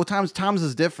 Well, no, times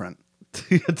is different.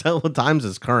 Times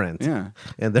is current. Yeah.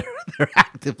 And they're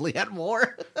actively at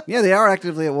war. Yeah, they are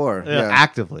actively at war. Yeah,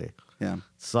 actively. Yeah.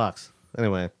 Sucks.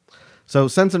 Anyway, so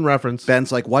sense and reference.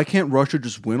 Ben's like, why can't Russia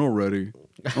just win already?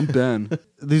 I'm Ben.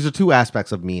 These are two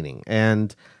aspects of meaning,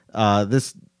 and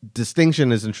this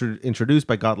distinction is introduced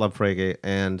by Gottlob Frege,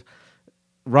 and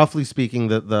roughly speaking,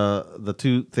 the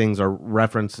two things are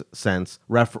reference, sense.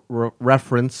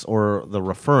 Reference, or the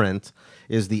referent,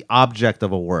 is the object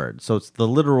of a word. So it's the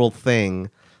literal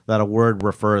thing that a word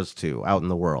refers to out in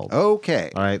the world. Okay.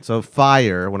 All right. So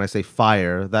fire, when I say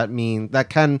fire, that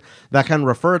can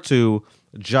refer to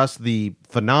just the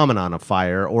phenomenon of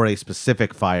fire or a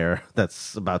specific fire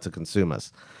that's about to consume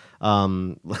us,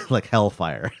 like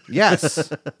hellfire.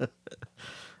 Yes.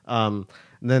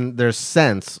 Then there's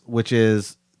sense, which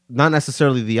is not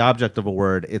necessarily the object of a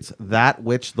word. It's that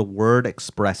which the word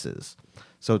expresses.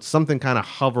 So it's something kind of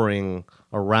hovering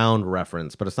around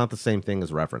reference, but it's not the same thing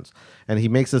as reference. And he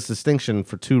makes this distinction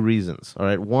for two reasons. All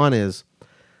right. One is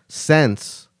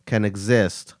sense can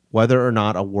exist whether or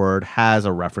not a word has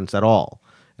a reference at all.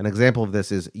 An example of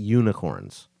this is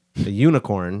unicorns. A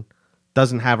unicorn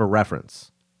doesn't have a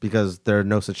reference because there are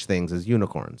no such things as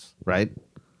unicorns, right?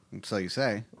 So you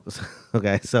say.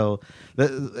 Okay, so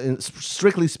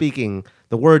strictly speaking,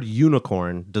 the word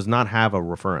unicorn does not have a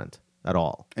referent at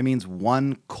all. It means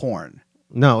one corn.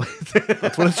 No.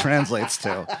 That's what it translates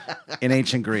to in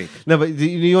ancient Greek. No, but do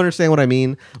you understand what I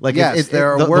mean? Like, Yes,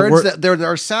 there are words that there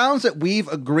are sounds that we've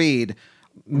agreed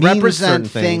represent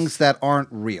things that aren't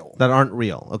real.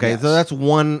 Okay, Yes. so that's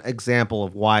one example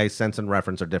of why sense and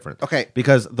reference are different. Okay.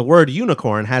 Because the word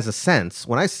unicorn has a sense.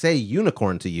 When I say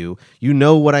unicorn to you, you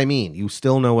know what I mean. You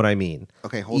still know what I mean.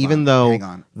 Okay, hold on. Even though Hang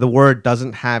on. the word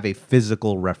doesn't have a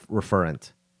physical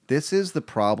referent. This is the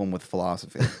problem with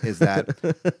philosophy, is that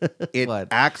it What?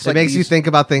 acts It like makes you think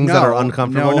about things that are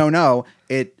uncomfortable? No.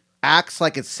 It acts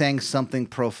like it's saying something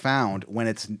profound when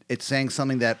it's saying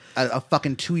something that a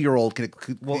fucking 2-year-old could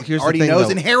here's the already thing, knows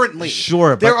though. inherently.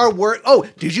 Sure, there but- are words. Oh,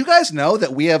 did you guys know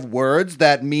that we have words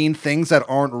that mean things that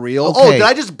aren't real? Okay. Oh, did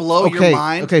I just blow your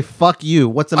mind? Okay, fuck you.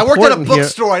 What's I important worked at a here-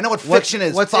 bookstore. I know what fiction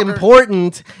is. What's fucker.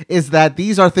 important is that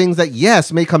these are things that,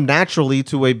 yes, may come naturally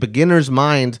to a beginner's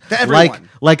mind, To everyone.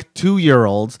 like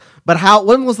 2-year-olds. But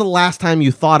when was the last time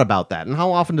you thought about that? And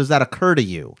how often does that occur to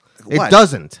you? What? It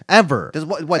doesn't ever. Does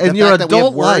what, in the your fact that we have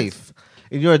adult words? life?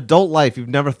 In your adult life, you've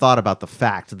never thought about the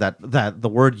fact that the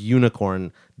word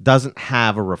unicorn doesn't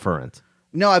have a referent.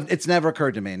 No, it's never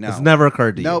occurred to me. No, It's never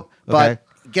occurred to Nope. you. Okay?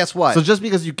 But guess what? So just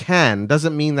because you can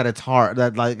doesn't mean that it's hard,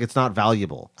 that it's not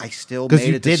valuable. I still 'Cause made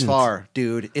you it this didn't. far,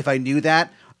 dude. If I knew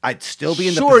that, I'd still be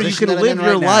in the Sure, you position can that I'm live in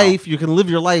your right now. life. You can live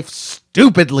your life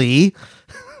stupidly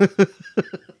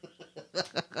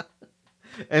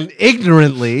and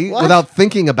ignorantly What? without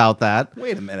thinking about that.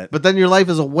 Wait a minute. But then your life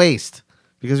is a waste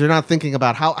because you're not thinking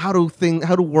about how do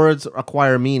words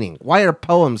acquire meaning? Why are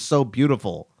poems so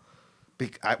beautiful?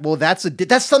 Well, that's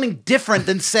something different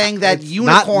than saying that It's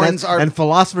unicorns are. and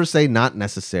philosophers say not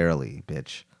necessarily,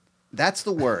 bitch. That's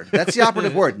the word. That's the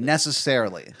operative word,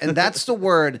 necessarily. And that's the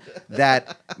word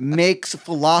that makes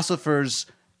philosophers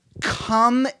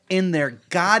come in their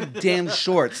goddamn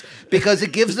shorts, because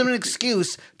it gives them an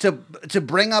excuse to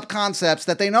bring up concepts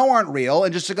that they know aren't real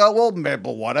and just to go, well,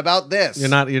 but what about this? You're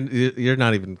not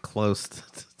even close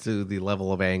to the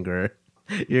level of anger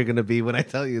you're gonna be when I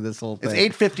tell you this whole thing.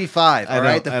 It's 8:55. All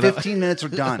right, the I know. 15 minutes are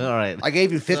done. All right. I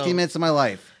gave you 15 minutes of my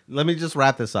life. Let me just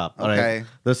wrap this up. All Okay. right.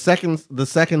 The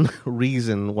second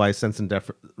reason why sense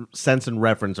and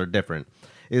reference are different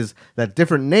is that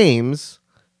different names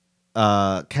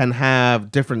can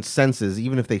have different senses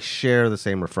even if they share the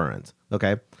same referent.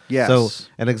 Okay. Yes. So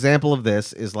an example of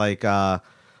this is like the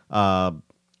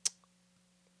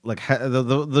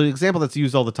example that's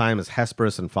used all the time is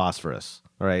Hesperus and Phosphorus.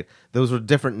 All right. Those were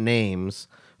different names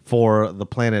for the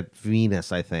planet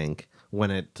Venus, I think, when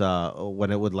it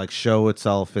would like show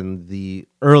itself in the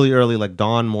early like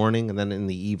dawn, morning, and then in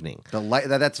the evening. The light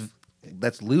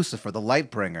that's Lucifer, the light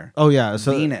bringer. Oh yeah,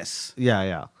 so Venus.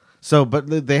 Yeah. So, but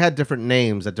they had different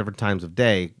names at different times of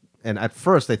day, and at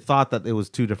first they thought that it was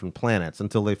two different planets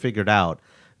until they figured out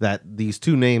that these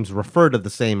two names refer to the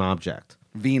same object.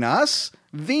 Venus,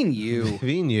 Venu.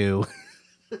 Venu.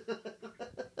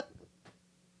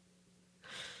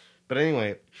 But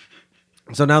anyway,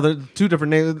 so now there are two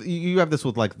different names. You have this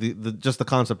with like the just the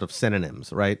concept of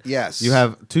synonyms, right? Yes. You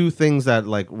have two things that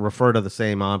like refer to the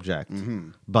same object,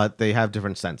 but they have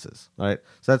different senses, right?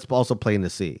 So that's also plain to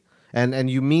see. And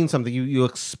you mean something, you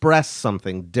express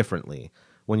something differently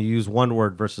when you use one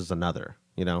word versus another,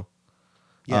 you know?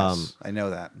 Yes, I know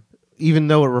that. Even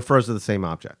though it refers to the same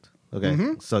object. Okay.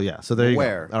 So yeah, so there you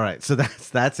Where? go. All right. So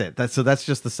that's it. That's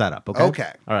just the setup, okay?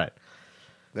 Okay. All right.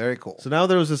 Very cool. So now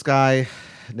there was this guy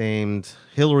named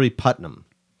Hilary Putnam.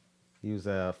 He was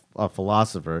a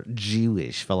philosopher,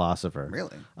 Jewish philosopher.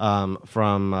 Really?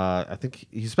 From I think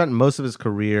he spent most of his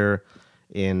career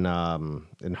in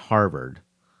Harvard.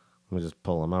 Let me just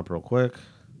pull him up real quick.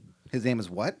 His name is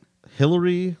what?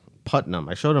 Hilary Putnam.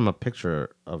 I showed him a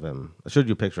picture of him. I showed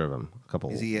you a picture of him a couple.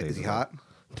 Is he days ago. hot?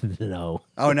 No.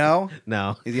 Oh no.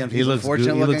 No. Is he He looks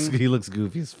unfortunate looking? He looks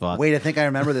goofy as fuck. Wait, I think I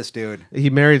remember this dude. He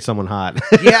married someone hot.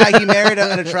 Yeah, he married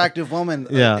an attractive woman.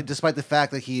 Yeah. Despite the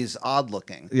fact that he's odd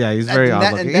looking. Yeah, he's very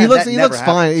odd looking. He looks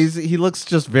fine. He looks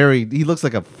he looks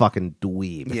like a fucking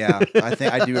dweeb. Yeah,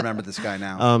 I do remember this guy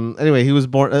now. Anyway, he was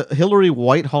born Hilary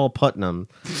Whitehall Putnam.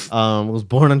 Was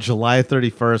born on July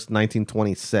 31st,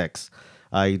 1926.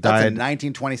 He died. That's a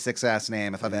 1926 ass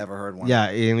name if I've ever heard one. Yeah,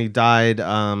 and he died.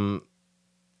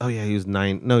 Oh yeah, he was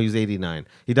 9. No, he was 89.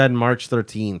 He died March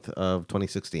 13th of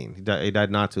 2016. He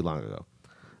died not too long ago.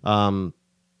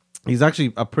 He's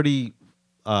actually a pretty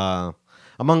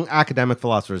among academic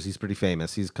philosophers. He's pretty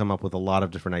famous. He's come up with a lot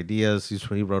of different ideas.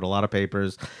 He wrote a lot of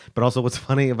papers. But also, what's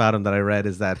funny about him that I read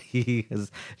is that he has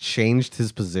changed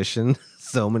his position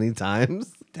so many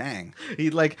times. Dang.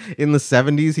 He'd like in the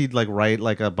 70s, he'd like write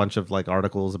like a bunch of like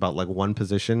articles about like one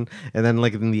position, and then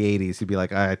like in the 80s, he'd be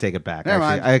like, I take it back.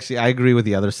 I agree with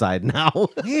the other side now.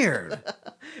 Weird.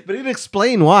 But he'd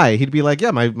explain why. He'd be like,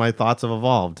 yeah, my thoughts have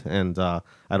evolved, and I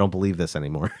don't believe this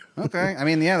anymore. Okay. I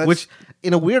mean, yeah. That's... Which,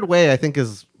 in a weird way, I think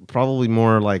is probably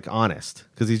more like honest,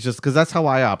 because that's how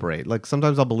I operate. Like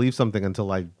sometimes I'll believe something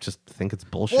until I just think it's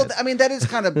bullshit. Well, I mean, that is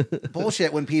kind of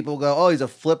bullshit when people go, "Oh, he's a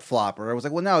flip flopper." I was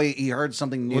like, "Well, no, he heard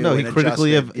something new." Well, no, he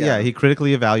critically he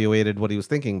critically evaluated what he was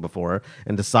thinking before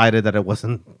and decided that it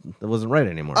wasn't right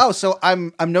anymore. Oh, so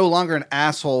I'm no longer an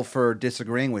asshole for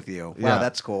disagreeing with you. Wow, Yeah.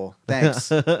 that's cool.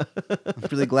 Thanks. I'm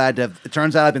really glad to. It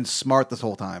turns out I've been smart this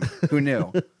whole time. Who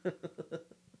knew?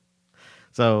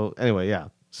 So anyway, yeah.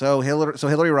 So Hillary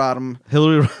Rodham.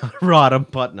 Hilary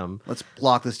Rodham Putnam. Let's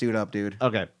block this dude up, dude.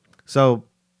 Okay, so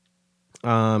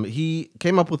he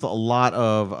came up with a lot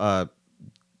of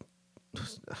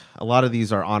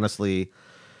these are honestly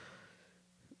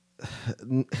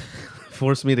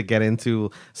forced me to get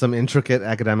into some intricate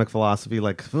academic philosophy,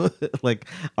 like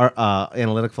our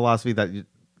analytic philosophy that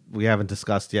we haven't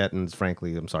discussed yet, and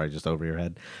frankly, I'm sorry, just over your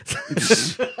head.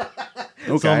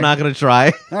 Okay. So I'm not going to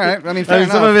try. All right. I mean, fair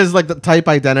enough. Some of it is like the type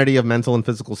identity of mental and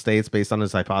physical states based on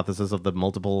his hypothesis of the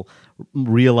multiple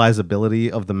realizability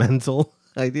of the mental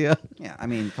idea. Yeah, I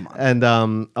mean, come on.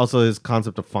 And also his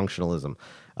concept of functionalism.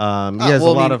 He has a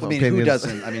lot of opinions. Who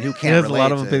doesn't? I mean, who can't? He has a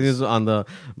lot of opinions on the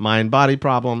mind-body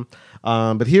problem.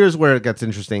 But here's where it gets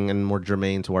interesting and more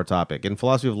germane to our topic. In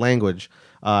philosophy of language,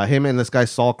 him and this guy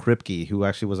Saul Kripke, who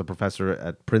actually was a professor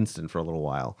at Princeton for a little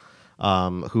while,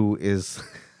 who is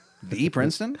The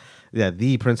Princeton,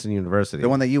 the Princeton University, the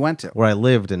one that you went to. where I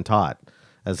lived and taught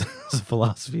as, as a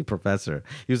philosophy professor.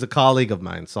 He was a colleague of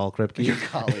mine, Saul Kripke. Your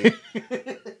colleague.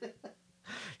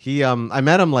 I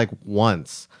met him like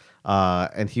once,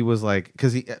 and he was like,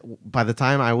 because by the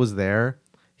time I was there,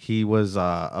 he was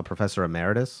a professor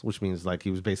emeritus, which means like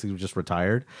he was basically just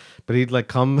retired. But he'd like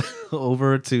come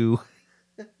over to,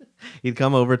 he'd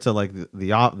come over to like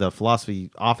the philosophy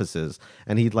offices,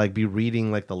 and he'd like be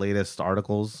reading like the latest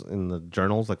articles in the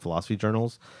journals, like philosophy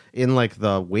journals, in like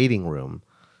the waiting room,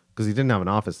 because he didn't have an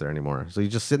office there anymore. So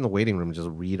he'd just sit in the waiting room and just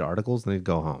read articles, and then he'd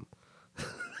go home.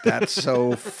 That's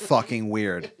so fucking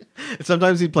weird. And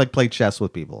sometimes he'd like play chess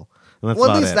with people. And that's Well,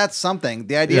 at about least it. that's something.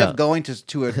 The idea Yeah. of going to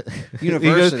a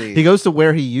university. He goes to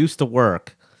where he used to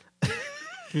work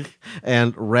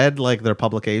and read like their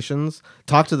publications,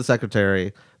 talked to the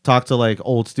secretary, talked to like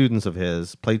old students of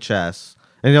his, played chess,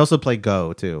 and he also played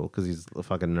Go too, because he's a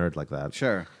fucking nerd like that.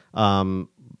 Sure. And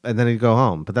then he'd go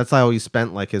home. But that's how he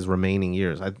spent like his remaining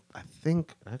years. I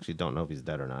think I actually don't know if he's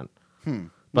dead or not.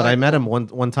 But I met him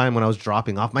one time when I was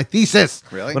dropping off my thesis.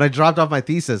 Really? When I dropped off my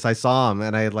thesis, I saw him,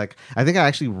 and I think I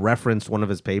actually referenced one of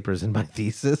his papers in my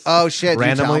thesis. Oh shit! Did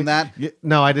you tell randomly. him that?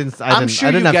 No, I didn't. I'm sure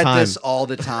I didn't you have get time. this all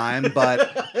the time,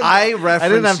 but I reference I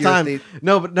didn't have your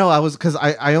time. No, I was because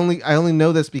I only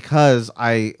know this because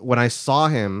when I saw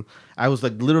him, I was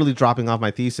like literally dropping off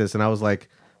my thesis, and I was like,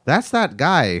 that's that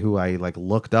guy who I like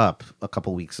looked up a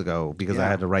couple weeks ago because I Yeah.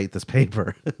 had to write this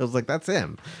paper. I was like, that's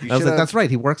him. You I was like, should've- that's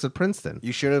right. He works at Princeton.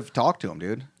 You should have talked to him,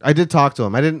 dude. I did talk to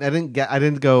him. I didn't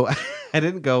go. I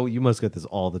didn't go. You must get this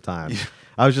all the time.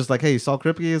 I was just like, hey, Saul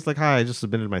Kripke is like, hi, I just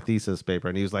submitted my thesis paper,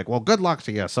 and he was like, well, good luck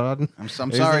to you, son. I'm He's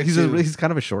sorry. like- he's kind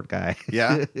of a short guy.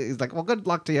 Yeah? He's like, well, good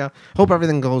luck to you. Hope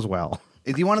everything goes well.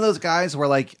 Is he one of those guys where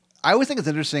like I always think it's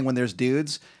interesting when there's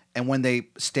dudes and when they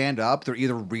stand up, they're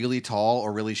either really tall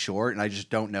or really short, and I just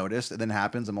don't notice. It then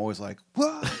happens. I'm always like,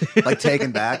 what? Like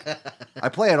taken back. I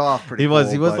play it off pretty. He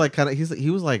was but like kind of he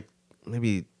was like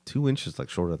maybe 2 inches like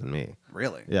shorter than me.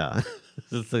 really, Yeah.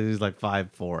 So he's like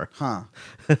 5'4". huh?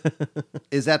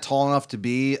 Is that tall enough to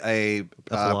be a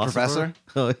philosopher? professor?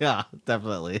 Oh yeah,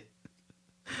 definitely.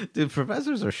 Dude,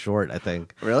 professors are short, I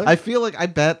think. Really? I feel like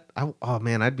oh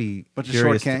man, I'd be Bunch of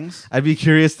curious short kings? I'd be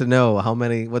curious to know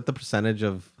what the percentage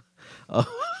of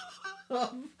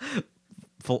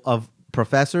of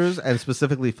professors, and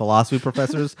specifically philosophy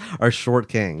professors, are short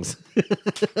kings.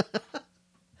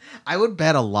 I would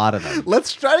bet a lot of them.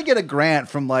 Let's try to get a grant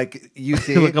from like UT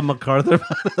Like a MacArthur.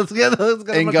 Let's get a and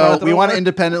go. MacArthur We want to award.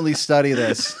 independently study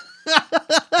this.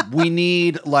 We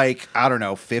need like I don't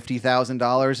know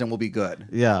 $50,000 and we'll be good.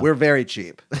 Yeah. We're very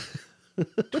cheap.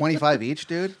 25 each,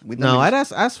 dude. No, I'd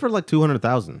ask for like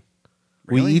 200,000.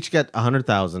 Really? We each get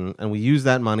 100,000, and we use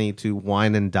that money to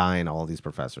wine and dine all these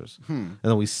professors, and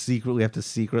then we have to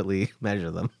secretly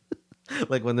measure them,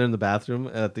 like when they're in the bathroom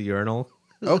at the urinal.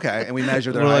 Okay, and we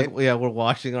measure their We're height. like, yeah, we're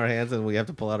washing our hands, and we have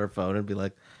to pull out our phone and be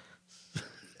like,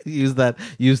 use that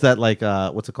like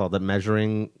what's it called? The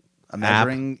measuring A app?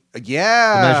 measuring,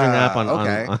 yeah, The measuring app on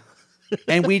okay. on-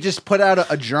 And we just put out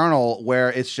a journal where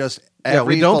it's just yeah,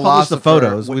 every we don't publish the philosopher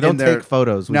photos. We in don't their- take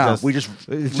photos. No, it's it's just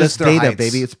list their data, heights.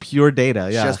 baby. It's pure data.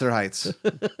 Yeah, Just their heights.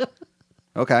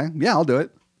 Okay, yeah, I'll do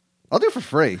it. I'll do it for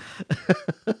free.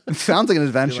 It sounds like an You're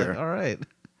adventure. like, all right.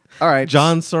 All right,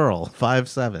 John Searle,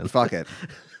 5'7". fuck it.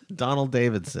 Donald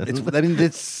Davidson. It's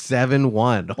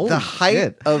 7'1". Holy the height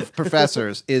shit. of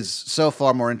professors is so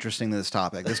far more interesting than this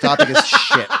topic. This topic is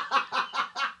shit,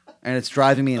 and it's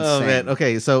driving me insane. Oh man.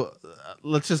 Okay, so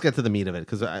let's just get to the meat of it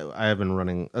because I have been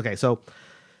running. Okay, so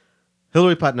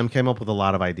Hillary Putnam came up with a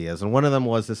lot of ideas, and one of them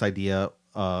was this idea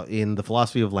in the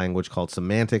philosophy of language called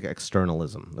semantic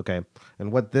externalism. Okay,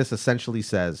 and what this essentially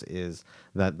says is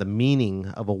that the meaning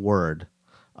of a word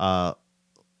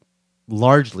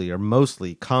largely or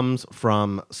mostly comes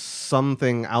from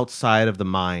something outside of the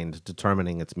mind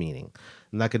determining its meaning,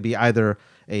 and that could be either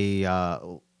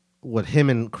what him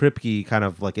and Kripke kind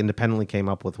of like independently came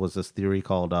up with was this theory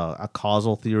called a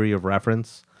causal theory of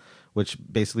reference, which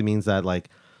basically means that like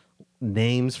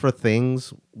names for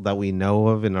things that we know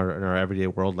of in our everyday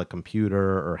world, like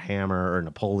computer or hammer or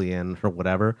Napoleon or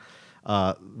whatever,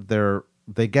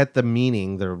 they get the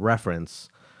meaning, their reference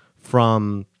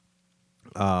from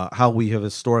how we have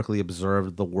historically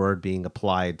observed the word being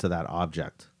applied to that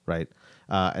object, right?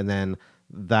 And then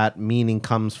that meaning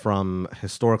comes from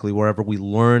historically wherever we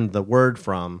learned the word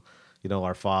from,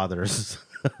 our fathers,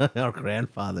 our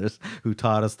grandfathers who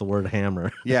taught us the word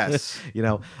hammer. Yes.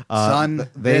 Son,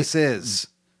 this is,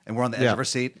 and we're on the edge Yeah. of our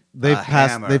seat. They've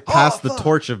passed hammer. they've passed Oh, the fuck.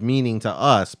 torch of meaning to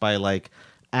us by like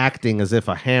acting as if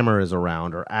a hammer is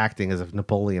around, or acting as if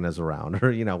Napoleon is around,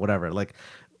 or whatever. Like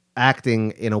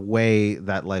acting in a way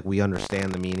that like we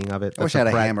understand the meaning of it. I wish I had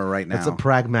a hammer right now. That's a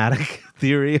pragmatic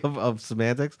theory of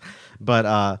semantics,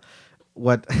 but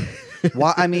what?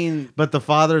 Well, I mean, but the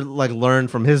father like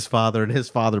learned from his father and his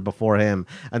father before him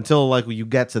until like you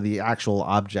get to the actual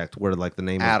object where like the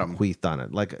name Adam. is bequeathed on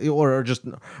it, like or just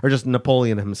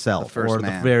Napoleon himself, The first or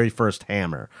man. the very first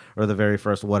hammer, or the very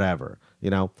first whatever,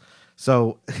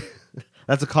 So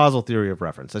that's a causal theory of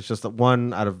reference. It's just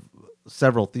one out of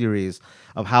several theories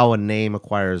of how a name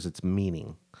acquires its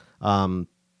meaning.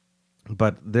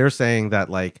 But they're saying that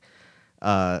like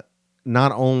not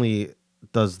only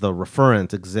does the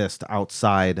referent exist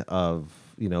outside of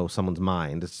someone's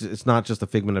mind, it's not just a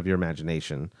figment of your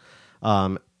imagination.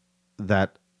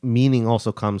 That meaning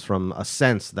also comes from a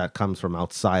sense that comes from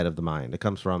outside of the mind. It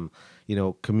comes from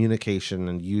communication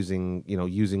and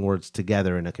using words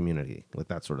together in a community, like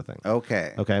that sort of thing.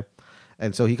 Okay.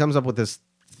 And so he comes up with this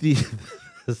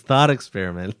this thought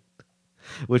experiment,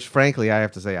 which frankly I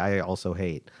have to say I also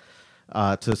hate,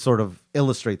 to sort of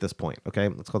illustrate this point. Okay,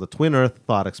 it's called the Twin Earth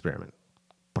Thought Experiment.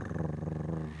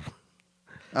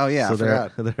 Oh yeah, so I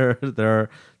forgot. there are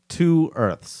two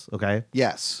Earths. Okay.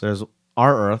 Yes. There's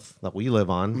our Earth that we live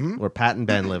on, where Pat and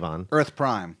Ben live on. Earth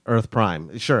Prime. Earth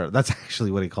Prime. Sure, that's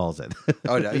actually what he calls it.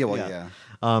 Oh yeah, well yeah.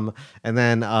 And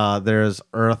then there's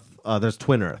Earth. There's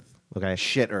Twin Earth. Okay.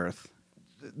 Shit Earth.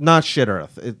 Not shit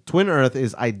Earth. Twin Earth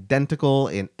is identical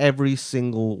in every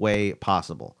single way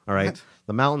possible. All right. What?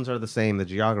 The mountains are the same. The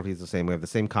geography is the same. We have the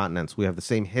same continents. We have the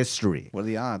same history. What are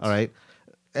the odds? All right.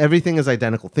 Everything is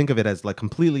identical. Think of it as like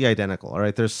completely identical. All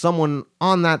right. There's someone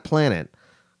on that planet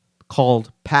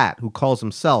called Pat who calls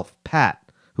himself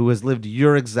Pat, who has lived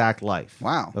your exact life.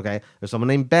 Wow. Okay. There's someone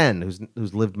named Ben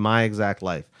who's lived my exact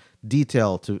life,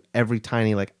 detail to every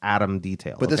tiny like atom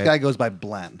detail. But this guy goes by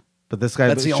Blen. But this guy,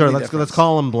 That's the sure, only let's difference.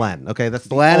 call him Blen. Okay, that's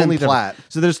Blen the only and difference. Platt.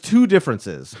 So there's two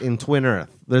differences in Twin Earth.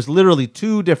 There's literally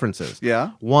two differences.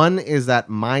 Yeah. One is that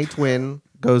my twin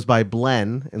goes by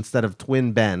Blen instead of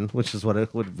Twin Ben, which is what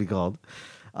it would be called.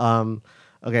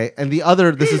 Okay, and the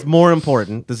other, this is more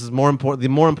important. The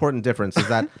more important difference is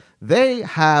that they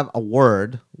have a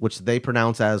word which they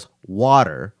pronounce as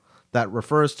water that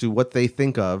refers to what they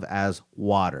think of as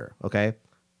water. Okay,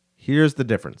 here's the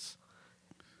difference.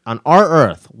 On our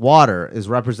Earth, water is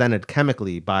represented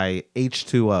chemically by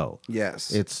H2O.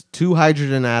 Yes. It's two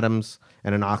hydrogen atoms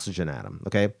and an oxygen atom.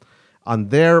 Okay. On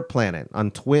their planet, on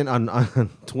Twin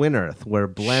Earth,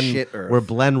 where Shit Earth. where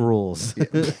Blen rules.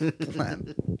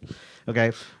 Blen.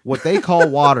 Okay. What they call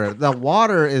water. The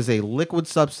water is a liquid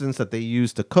substance that they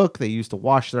use to cook, they use to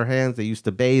wash their hands, they use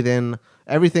to bathe in.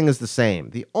 Everything is the same.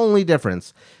 The only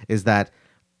difference is that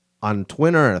on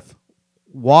Twin Earth,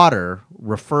 water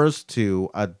refers to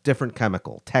a different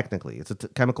chemical. Technically, it's a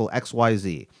chemical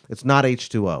XYZ. It's not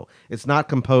H2O. It's not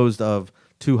composed of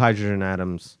two hydrogen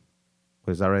atoms.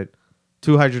 Wait, is that right?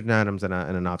 Two hydrogen atoms and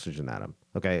an oxygen atom.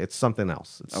 Okay, it's something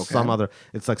else. It's some other.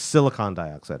 It's like silicon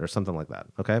dioxide or something like that.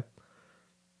 Okay.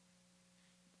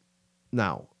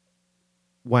 Now,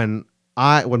 when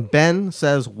Ben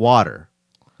says water,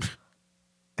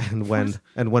 and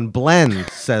when Blen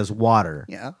says water,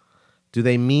 Yeah. do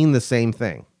they mean the same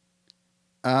thing?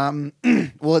 Well,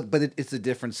 but it's a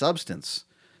different substance.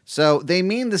 So they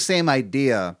mean the same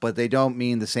idea, but they don't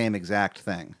mean the same exact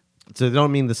thing. So they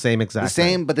don't mean the same exact The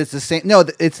same, thing. but it's the same. No,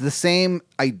 it's the same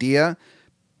idea,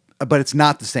 but it's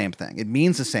not the same thing. It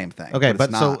means the same thing. Okay, but but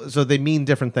it's not. so they mean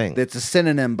different things. It's a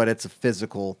synonym, but it's a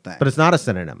physical thing. But it's not a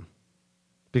synonym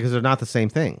because they're not the same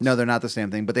things. No, they're not the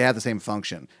same thing, but they have the same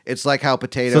function. It's like how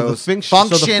potatoes function-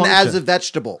 function as a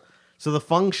vegetable. So the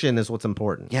function is what's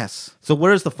important. Yes. So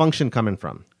where's the function coming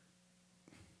from?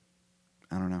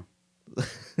 I don't know.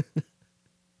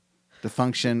 The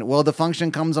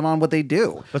function comes on what they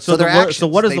do. But so, their the word, actions. so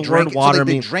what does They the drink word it- water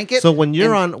they mean? drink it. So when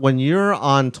you're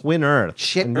on Twin Earth,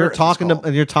 Shit and you're Earth, it's talking called.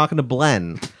 and you're talking to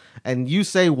Blen, and you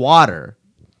say water,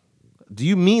 do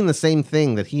you mean the same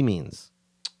thing that he means?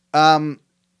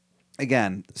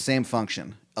 Again, same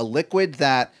function. A liquid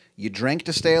that you drink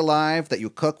to stay alive, that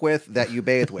you cook with, that you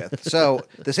bathe with. So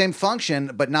the same function,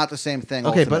 but not the same thing.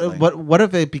 Okay, ultimately. but what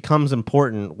if it becomes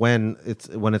important when it's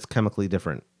chemically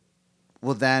different?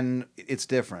 Well, then it's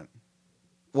different.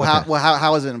 Well,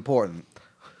 how is it important?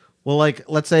 Well, like,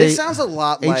 let's say This sounds a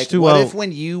lot like H2O. what if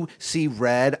when you see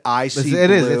red, I see It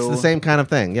blue. is. It's the same kind of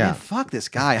thing. Yeah. Man, fuck this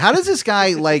guy. How does this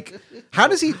guy how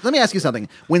does he, let me ask you something.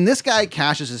 When this guy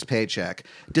cashes his paycheck,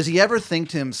 does he ever think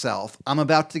to himself, I'm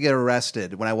about to get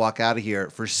arrested when I walk out of here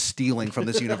for stealing from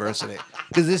this university?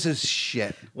 Because this is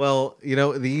shit. Well,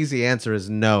 the easy answer is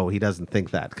no. He doesn't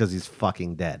think that because he's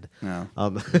fucking dead. No.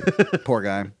 Um, Poor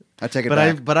guy. I take it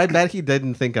but back. I bet he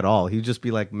didn't think at all. He'd just be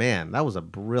like, man, that was a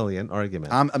brilliant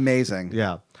argument. I'm amazing.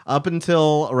 Yeah. Up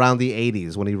until around the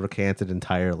 80s when he recanted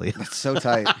entirely. That's so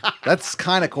tight. That's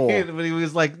kind of cool. But he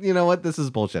was like, you know what? This is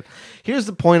bullshit. Here's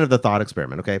the point of the thought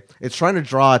experiment, okay? It's trying to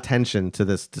draw attention to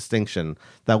this distinction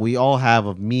that we all have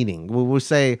of meaning. We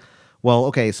say, well,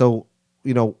 okay, so,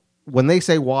 when they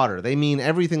say water, they mean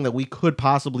everything that we could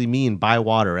possibly mean by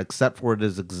water, except for it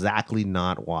is exactly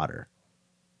not water.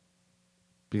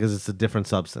 Because it's a different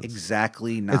substance.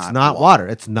 Exactly not. It's not water.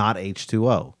 It's not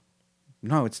H2O.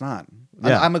 No, it's not.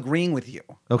 Yeah. I'm agreeing with you.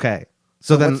 Okay.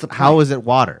 So then what's the how point? is it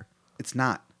water? It's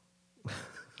not.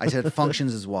 I said it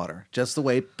functions as water, just the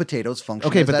way potatoes function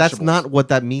Okay, as but vegetables. that's not what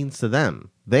that means to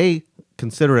them. They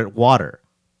consider it water.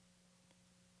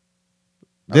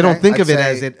 They don't think of it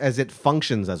as it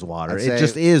functions as water. It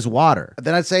just is water.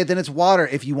 Then I'd say then it's water.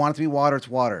 If you want it to be water, it's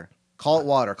water. Call it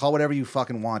water. Call whatever you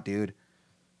fucking want, dude.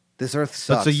 This earth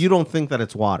sucks. But so you don't think that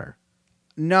it's water?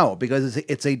 No, because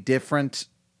it's a different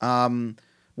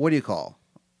what do you call?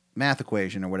 Math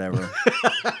equation or whatever.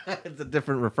 It's a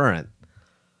different referent.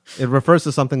 It refers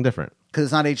to something different. Because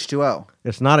it's not H2O.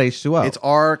 It's not H2O. It's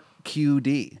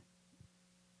RQD.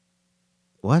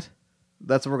 What?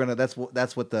 That's what we're gonna. That's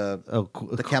what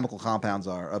the chemical compounds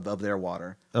are of their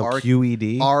water. Oh,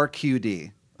 QED.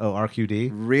 RQD. Oh,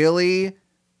 RQD. Really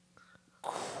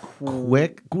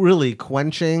Really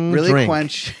quenching. Really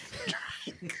drink.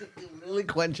 Really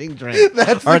quenching drink.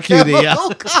 That's RQD. the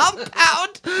chemical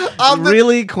compound of the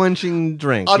really quenching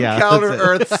drink. on Yeah, Counter that's it.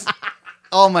 Earth's.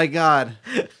 Oh my god,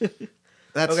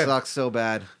 that Okay. sucks so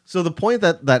bad. So the point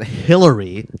that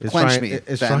Hillary is Quench trying me,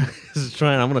 is Ben.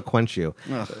 trying. I'm going to quench you.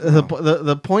 Ugh,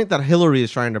 The point that Hillary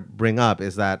is trying to bring up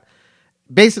is that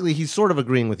basically he's sort of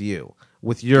agreeing with you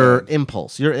with your Good.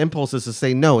 impulse. Your impulse is to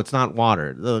say no, it's not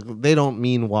water. They don't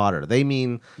mean water. They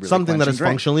mean Really something that quenching is drink.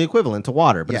 functionally equivalent to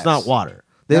water, but Yes. it's not water.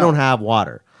 They No. don't have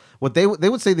water. What they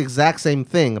would say the exact same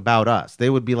thing about us. They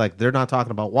would be like, they're not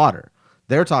talking about water.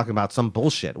 They're talking about some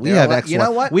bullshit. We You know have what? X. You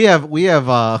know what? We have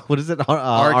what is it?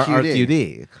 RQD.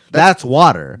 RQD. That's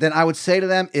water. Then I would say to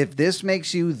them, if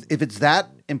it's that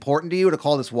important to you to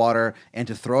call this water and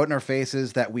to throw it in our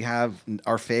faces that we have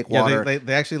our fake water. Yeah,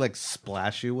 they actually like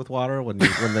splash you with water when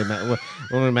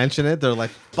we mention it. They're like,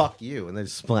 "Fuck you," and they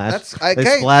splash. They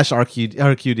splash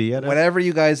RQD at it. Whatever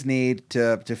you guys need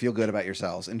to feel good about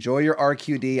yourselves. Enjoy your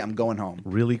RQD. I'm going home.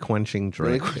 Really quenching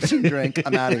drink. Really quenching drink.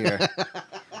 I'm out of here.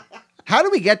 How do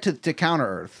we get to Counter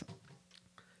Earth?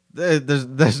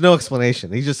 There's no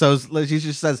explanation. He just says,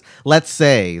 let's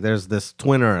say there's this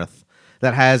twin Earth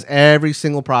that has every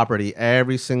single property,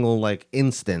 every single like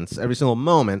instance, every single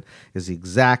moment is the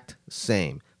exact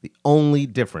same. The only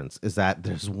difference is that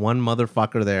there's one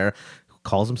motherfucker there who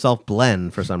calls himself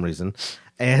Blen for some reason.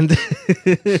 And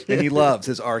he loves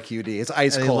his RQD. It's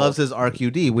ice cold. He loves his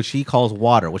RQD, which he calls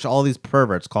water, which all these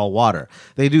perverts call water.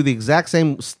 They do the exact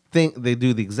same thing. They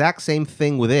do the exact same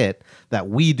thing with it that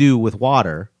we do with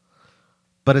water,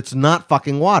 but it's not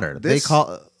fucking water. They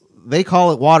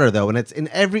call it water though, and it's in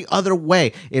every other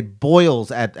way. It boils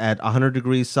at 100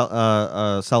 degrees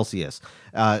Celsius.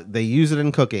 They use it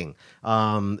in cooking.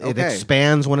 It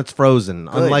expands when it's frozen,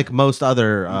 unlike most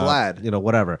other. I'm glad.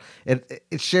 Whatever.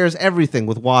 It shares everything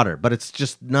with water, but it's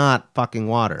just not fucking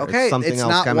water. Okay, it's something else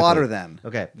not chemically. water then.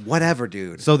 Okay, whatever,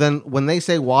 dude. So then, when they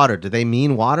say water, do they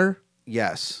mean water?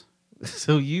 Yes.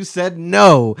 So you said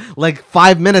no like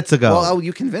 5 minutes ago. Well,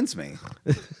 you convinced me.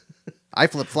 I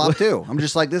flip-flop too. I'm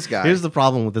just like this guy. Here's the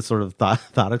problem with this sort of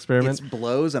thought experiment. It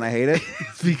blows and I hate it.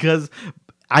 It's because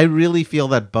I really feel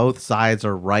that both sides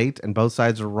are right and both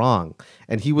sides are wrong.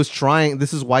 And he was trying,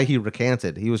 this is why he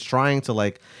recanted. He was trying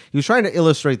to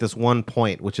illustrate this one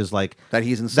point, which is like that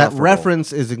he's insufferable. That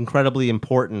reference is incredibly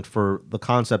important for the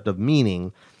concept of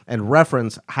meaning. And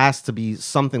reference has to be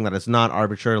something that is not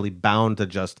arbitrarily bound to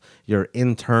just your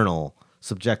internal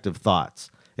subjective thoughts.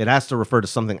 It has to refer to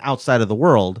something outside of the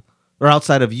world or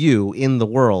outside of you in the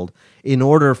world in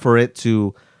order for it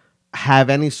to have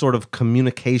any sort of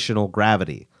communicational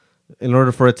gravity, in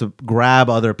order for it to grab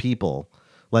other people.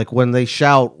 Like when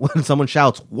someone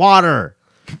shouts, water,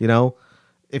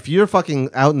 if you're fucking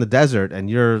out in the desert and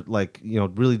you're like,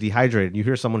 really dehydrated and you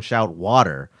hear someone shout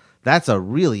water, that's a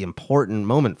really important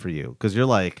moment for you because you're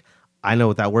like, I know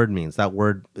what that word means. That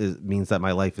word means that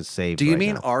my life is saved. Do you right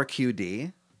mean now.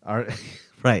 RQD?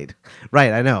 Right.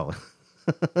 I know.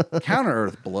 Counter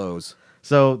Earth blows.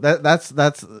 So that's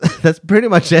pretty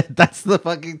much it. That's the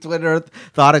fucking Twin Earth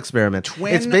thought experiment.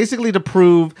 It's basically to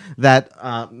prove that.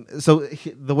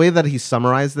 The way that he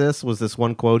summarized this was this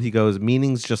one quote. He goes,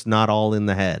 "Meaning's just not all in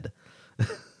the head."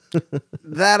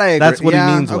 That I agree. That's what he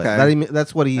means with. Okay.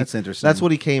 That's what he. That's interesting. That's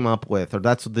what he came up with, or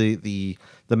that's the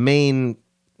main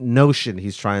notion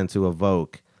he's trying to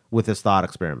evoke with this thought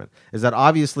experiment. Is that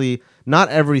obviously not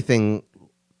everything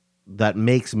that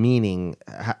makes meaning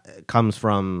comes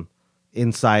from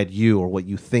inside you, or what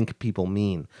you think people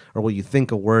mean, or what you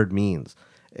think a word means.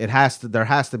 There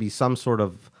has to be some sort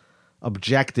of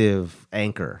objective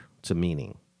anchor to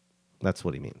meaning. That's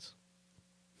what he means.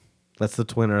 That's the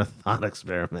Twin Earth thought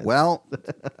experiment. Well,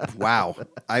 wow.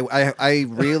 I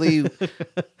really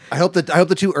I hope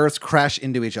the two Earths crash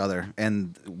into each other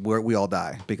and we all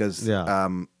die, because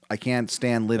I can't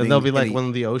stand living. And they'll be like,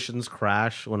 when the oceans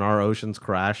crash, when our oceans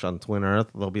crash on Twin Earth,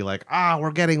 they'll be like,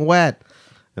 we're getting wet.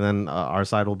 And then our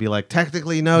side will be like,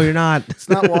 technically, no, you're not. It's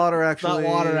not water, actually. It's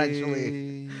not water,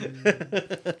 actually.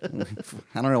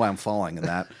 I don't know why I'm falling in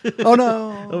that. Oh,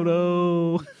 no. Oh,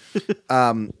 no.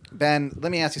 Ben,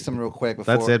 let me ask you something real quick.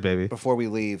 That's it, baby. Before we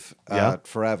leave Yeah.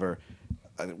 forever.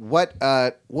 What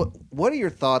are your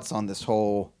thoughts on this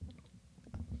whole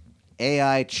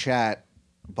AI chat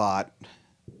bot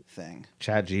thing?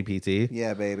 Chat GPT?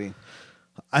 Yeah, baby.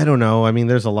 I don't know. I mean,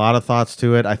 there's a lot of thoughts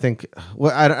to it. I think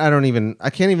I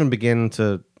can't even begin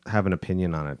to have an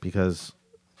opinion on it, because,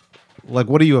 like,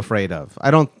 what are you afraid of?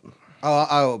 I don't.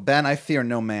 Oh, Ben, I fear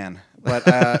no man. But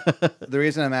the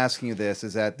reason I'm asking you this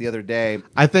is that the other day,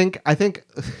 I think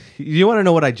you want to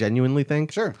know what I genuinely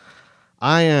think? Sure.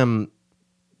 I am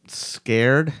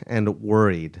scared and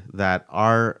worried that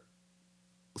our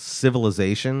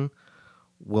civilization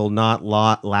will not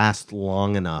last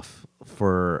long enough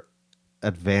for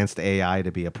advanced AI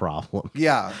to be a problem.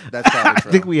 Yeah, that's probably true.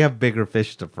 I think we have bigger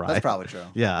fish to fry. That's probably true.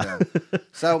 Yeah.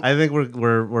 So I think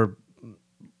we're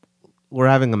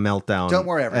having a meltdown. Don't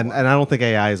worry, everyone. And I don't think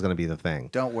AI is going to be the thing.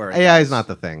 Don't worry. AI is not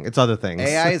the thing. It's other things.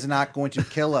 AI is not going to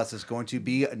kill us. It's going to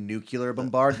be a nuclear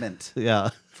bombardment. Yeah.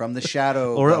 From the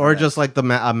shadow. Or just like a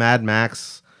Mad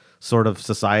Max sort of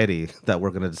society that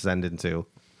we're going to descend into.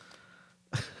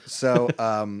 So,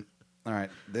 all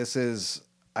right.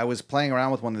 I was playing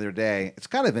around with one the other day. It's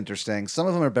kind of interesting. Some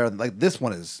of them are better than, like, this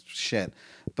one is shit.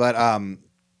 But I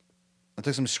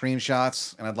took some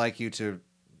screenshots, and I'd like you to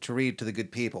read to the good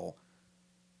people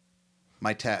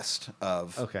my test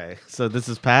of. Okay, so this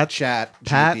is Pat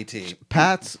GPT.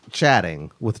 Pat's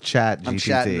chatting with Chat GPT. I'm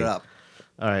chatting it up.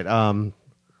 All right.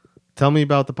 Tell me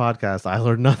about the podcast. I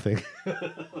learned nothing.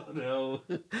 Oh, no.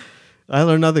 I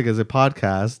Learned Nothing is a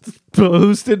podcast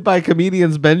hosted by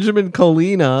comedians Benjamin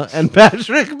Colina and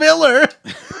Patrick Miller.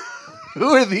 Who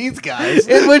are these guys?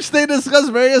 In which they discuss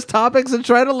various topics and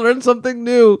try to learn something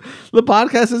new. The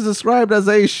podcast is described as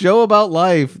a show about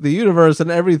life, the universe,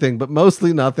 and everything, but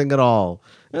mostly nothing at all.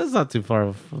 That's not too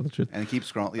far from the truth. And keep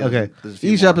scrolling. Yeah, Okay.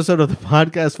 Each more. episode of the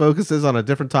podcast focuses on a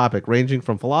different topic, ranging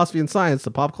from philosophy and science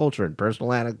to pop culture and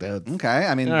personal anecdotes. Okay,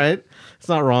 I mean, all right, it's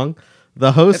not wrong.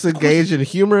 The hosts engage in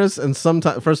humorous and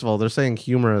sometimes. First of all, they're saying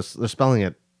humorous. They're spelling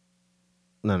it.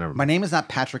 No, never mind. My name is not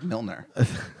Patrick Milner.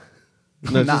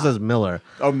 No, it just says Miller.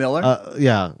 Oh, Miller?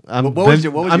 Yeah. I'm I'm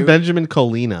Benjamin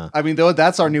Colina. I mean,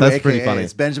 that's our new That's AKA. pretty funny.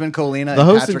 It's Benjamin Colina. The and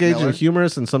hosts Patrick engage Miller. in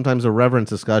humorous and sometimes irreverent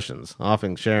discussions,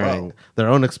 often sharing their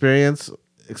own experiences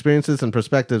and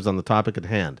perspectives on the topic at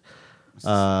hand.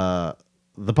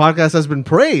 The podcast has been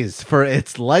praised for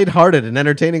its lighthearted and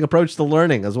entertaining approach to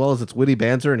learning, as well as its witty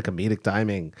banter and comedic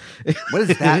timing. What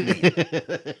does that mean?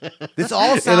 This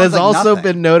all sounds It has like also nothing.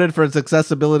 been noted for its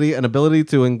accessibility and ability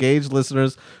to engage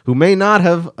listeners who may not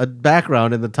have a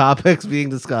background in the topics being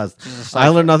discussed. I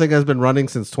Learned Nothing has been running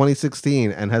since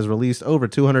 2016 and has released over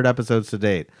 200 episodes to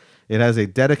date. It has a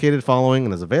dedicated following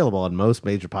and is available on most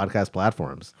major podcast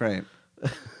platforms. Great.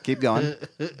 Keep going.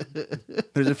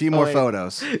 There's a few more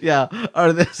photos. Yeah.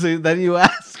 So then you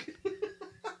ask,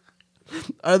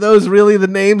 are those really the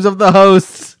names of the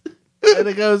hosts? And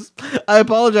it goes, I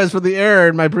apologize for the error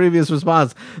in my previous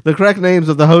response. The correct names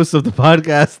of the hosts of the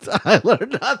podcast, I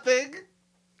Learned Nothing,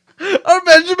 are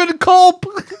Benjamin Culp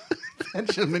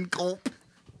Benjamin Culp.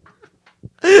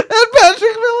 and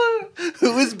Patrick Miller.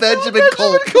 Who is Benjamin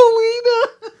Culp? Colina.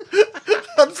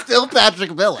 I'm still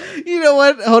Patrick Miller. You know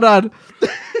what? Hold on.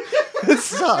 This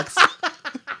sucks.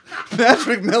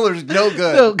 Patrick Miller's no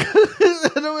good.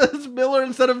 No, it's Miller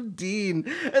instead of Dean.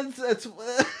 It's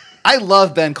I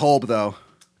love Ben Kolb though.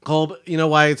 Kolb. You know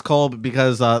why it's Kolb?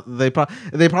 Because they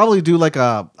probably do like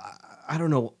a I don't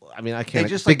know. I mean, I They can't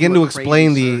just, like, begin do to a crazy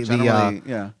explain search. I don't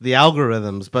really- the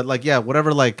algorithms, but like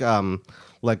whatever like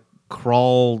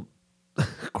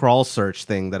crawl search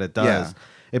thing that it does. Yeah.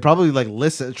 It probably like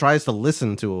tries to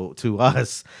listen to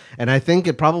us, and I think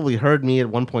it probably heard me at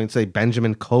one point say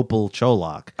Benjamin Copel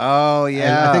Cholak. Oh And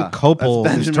yeah. I think Copel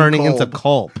That's is Benjamin turning into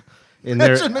Kolb. Culp in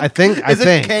there. Benjamin- I think Is it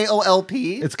think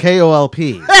KOLP? it's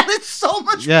KOLP. That is so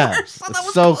much Yeah, worse. That it's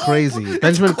was so Kolb. crazy. It's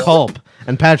Benjamin Kolb. Culp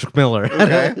and Patrick Miller.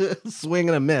 Okay. Swing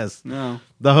and a miss. No.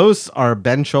 The hosts are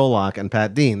Ben Cholak and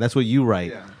Pat Dean. That's what you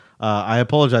write. Yeah. I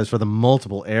apologize for the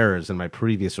multiple errors in my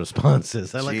previous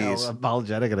responses. I like Jeez. how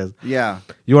apologetic it is. Yeah.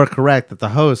 You are correct that the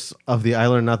hosts of the I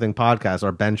Learn Nothing podcast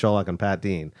are Ben Cholak and Pat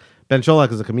Dean. Ben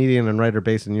Cholak is a comedian and writer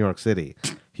based in New York City.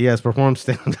 He has performed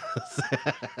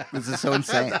This is so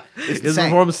insane. It's He has insane.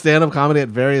 performed stand-up comedy at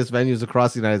various venues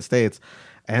across the United States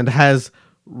and has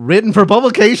written for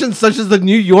publications such as The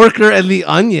New Yorker and The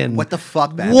Onion. What the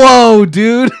fuck, Ben? Whoa,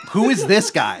 dude. Who is this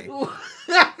guy?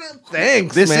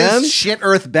 Thanks, This man. is Shit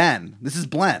Earth Ben. This is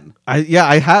Blen.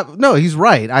 I have. No, he's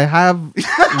right. I have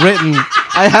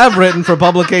written for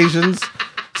publications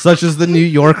such as The New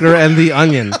Yorker and The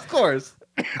Onion. Of course.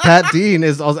 Pat Dean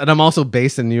is also, and I'm also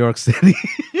based in New York City.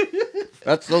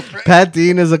 That's so strange. Pat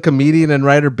Dean is a comedian and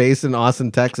writer based in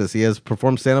Austin, Texas. He has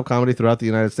performed stand-up comedy throughout the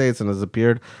United States and has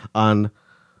appeared on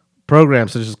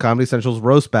programs such as Comedy Central's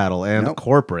Roast Battle and Nope.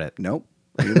 Corporate. Nope.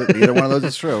 Either one of those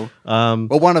is true. Well,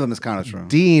 one of them is kind of true.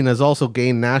 Dean has also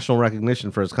gained national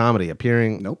recognition for his comedy,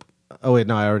 appearing. Nope. Oh wait,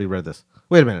 no, I already read this.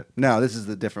 Wait a minute. No, this is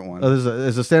the different one. There's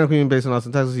a stand-up comedian based in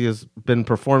Austin, Texas. He has been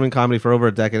performing comedy for over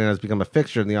a decade and has become a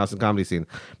fixture in the Austin comedy scene,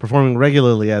 performing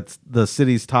regularly at the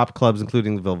city's top clubs,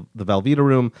 including the Velveeta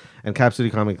Room and Cap City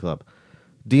Comedy Club.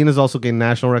 Dean has also gained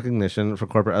national recognition for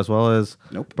corporate, as well as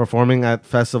Nope. performing at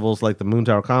festivals like the Moon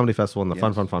Tower Comedy Festival and the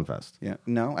Yes. Fun Fest. Yeah.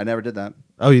 No, I never did that.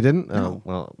 Oh, you didn't? No. Oh,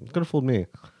 well, you could have fooled me.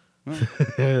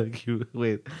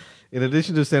 Wait. In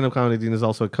addition to stand-up comedy, Dean is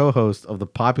also a co-host of the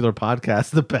popular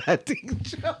podcast, The Pat Dean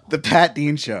Show. The Pat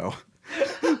Dean Show.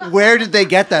 Where did they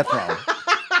get that from?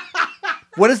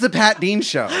 What is the Pat Dean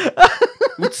Show?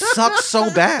 It sucks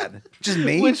so bad. Just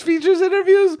me? Which features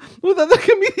interviews with other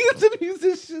comedians and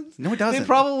musicians. No, it doesn't. They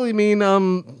probably mean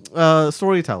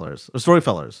storytellers or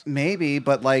storyfellers. Maybe,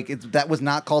 but like that was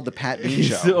not called the Pat Dean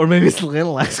Show. Or maybe it's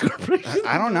Landlax Corporation.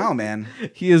 I don't know, man.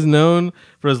 He is known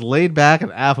for his laid-back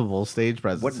and affable stage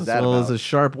presence, What is as that well as about? his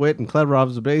sharp wit and clever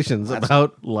observations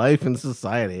about life and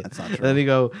society. That's not true. And then you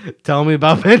go, tell me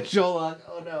about Ben Cholak.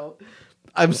 Oh, no.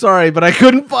 I'm sorry, but I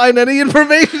couldn't find any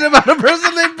information about a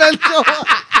person named Ben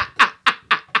Cholak.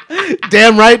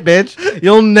 Damn right, bitch.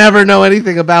 You'll never know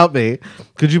anything about me.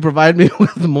 Could you provide me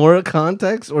with more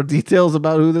context or details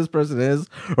about who this person is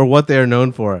or what they are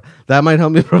known for? That might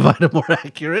help me provide a more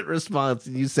accurate response.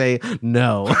 You say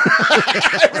no.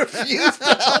 I refuse to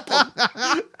help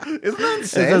him. Isn't that It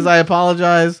insane? says, I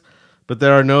apologize, but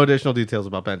there are no additional details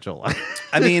about Ben Cholak.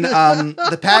 I mean,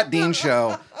 the Pat Dean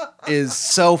Show is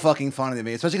so fucking funny to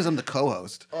me, especially because I'm the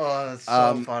co-host. Oh, that's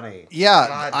so funny. Yeah,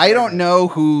 God I damn don't it. know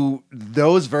who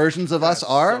those versions of us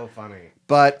are, So funny.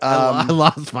 but I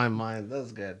lost my mind.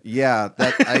 That's good. yeah,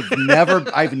 that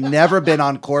I've never been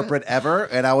on corporate ever,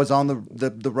 and I was on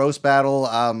the roast battle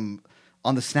on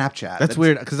the Snapchat. That's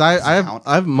weird because I've count.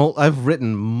 I've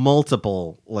written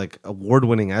multiple like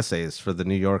award-winning essays for the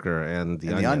New Yorker and the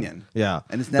And The Onion. Onion. Yeah,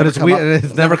 And it's but never it's come weird. up- And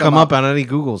it's never come up on any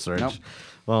Google search. Nope.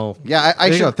 Well, Yeah, I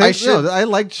there you should- go. I should- I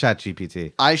like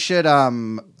ChatGPT. I should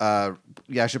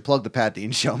I should plug the Pat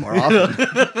Dean Show more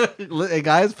often. Hey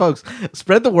guys, folks,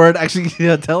 spread the word. Actually,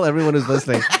 tell everyone who's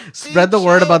listening. Spread the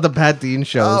word about the Pat Dean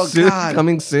Show. Oh, God.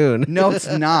 Coming soon. No, it's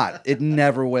not. It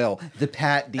never will. The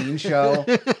Pat Dean Show.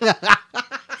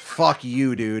 Fuck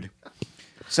you, dude.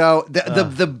 So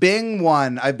the Bing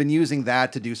one, I've been using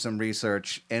that to do some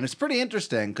research, and it's pretty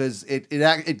interesting because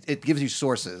it gives you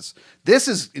sources. This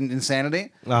is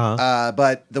insanity,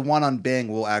 but the one on Bing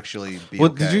will actually be.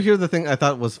 Well, okay. did you hear the thing I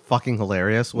thought was fucking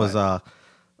hilarious? Was What?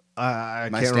 I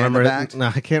My can't remember. stand-up act?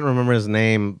 No, I can't remember his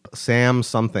name. Sam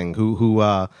something. Who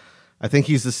I think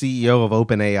he's the CEO of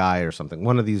OpenAI or something.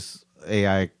 One of these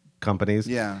AI companies.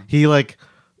 Yeah. He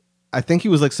I think he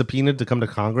was subpoenaed to come to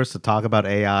Congress to talk about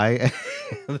AI.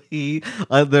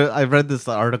 I read this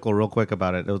article real quick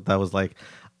about it. That was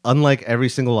unlike every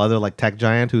single other tech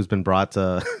giant who's been brought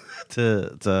to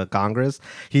to Congress,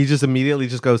 he just immediately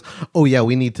just goes, "Oh yeah,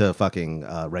 we need to fucking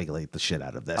regulate the shit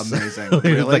out of this." Amazing. He's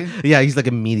Really? like, yeah, he's like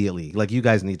immediately like, you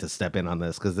guys need to step in on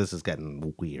this because this is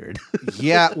getting weird.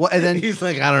 Yeah. Well, and then He's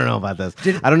like, I don't know about this.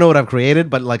 I don't know what I've created,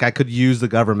 but like I could use the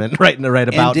government right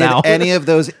about did now. any of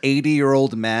those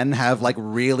 80-year-old men have like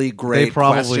really great They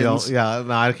probably questions? don't. Yeah,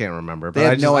 no, I can't remember. But They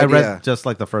have no I idea. read just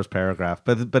like the first paragraph.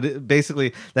 But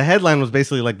basically, the headline was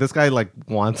basically like, this guy like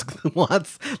wants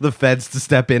the feds to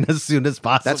step in as soon as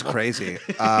possible. That's crazy.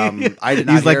 I did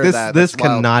not He's like, hear this that. this That's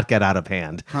wild. cannot get out of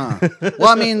hand. Huh. Well,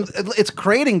 I mean, it's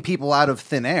creating people out of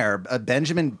thin air.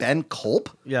 Ben Kolb?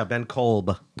 Yeah, Ben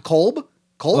Kolb. Kolb?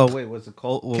 Oh wait, was it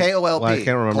Kolb? Kolp? Well, I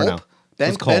can't remember Kolp? now. Ben,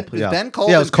 It was Kolb. Ben, Yeah, Ben Kolb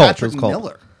yeah, it and was Kolb. Patrick It was Kolb.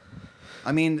 Miller.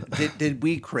 I mean, did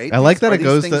we create? I like that are it these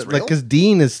goes things to like, real? because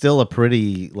Dean is still a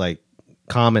pretty like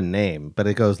common name, but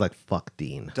it goes like fuck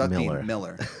Dean Doug Miller. Dean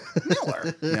Miller.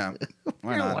 Miller. Yeah.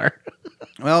 Why not? Miller.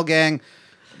 Well, gang,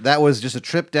 that was just a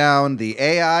trip down the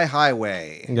AI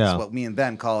highway. Yeah. That's what me and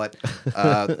Ben call it.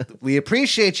 We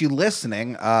appreciate you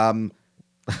listening.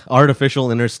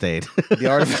 Artificial interstate. The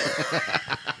art of...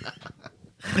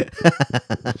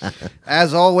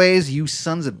 As always, you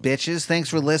sons of bitches, thanks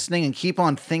for listening and keep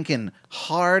on thinking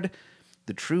hard.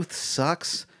 The truth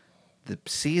sucks. The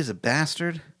sea is a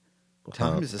bastard.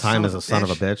 Time is a son son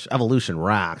of a bitch. Evolution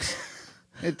rocks.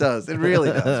 It does. It really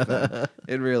does, Ben.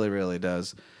 It really, really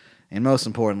does. And most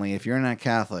importantly, if you're not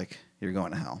Catholic, you're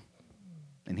going to hell.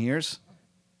 And here's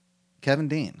Kevin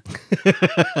Dean.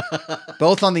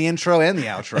 Both on the intro and the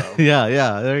outro.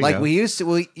 Yeah, there you Like go. we used to,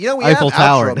 we Eiffel have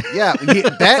Towered.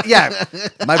 outro. Yeah.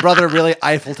 My brother really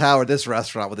Eiffel Towered this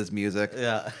restaurant with his music.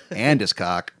 Yeah. And his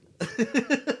cock. 1, 2,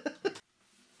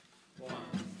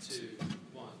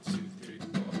 1, 2, 3,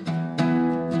 4.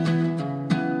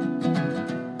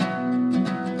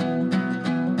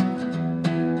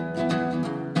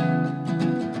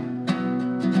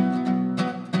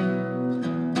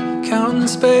 Counting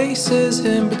spaces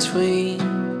in between,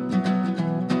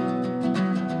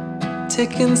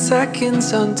 ticking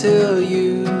seconds until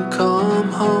you come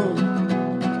home,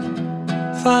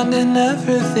 finding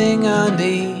everything I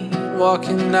need,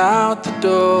 walking out the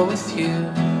door with you.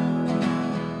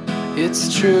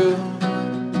 It's true,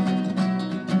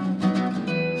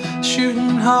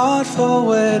 shooting hard for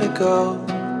where to go,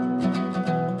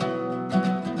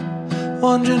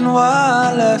 wondering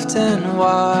why I left and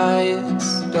why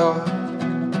it's dark.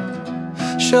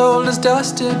 Shoulders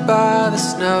dusted by the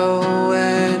snow,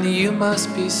 and you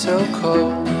must be so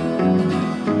cold.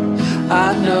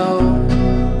 I know.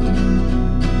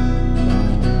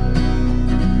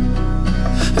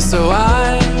 So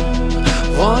I'm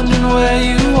wondering where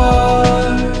you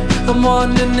are. I'm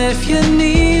wondering if you're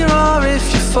near or if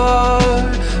you're far.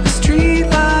 A street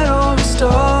light or a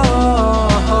star.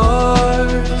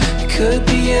 It could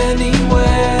be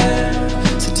anywhere.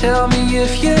 So tell me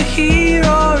if you're here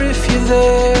or if you're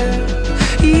there.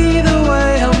 Either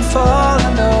way, I'm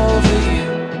falling over you.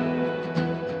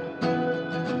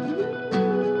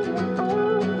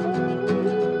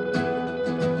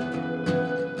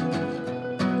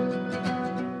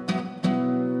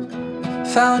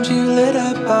 Found you lit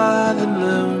up by the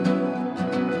moon,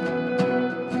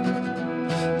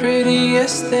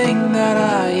 prettiest thing that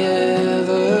I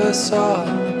ever saw.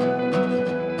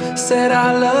 Said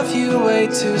I love you way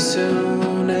too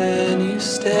soon, and you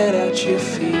stared at your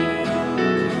feet.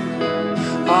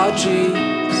 Oh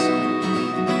geez,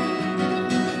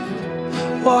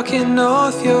 walking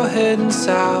north, you're heading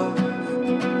south.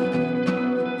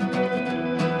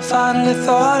 Finally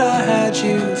thought I had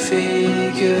you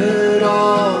figured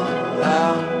all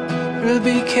out.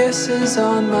 Ruby kisses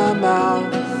on my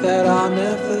mouth that I'll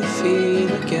never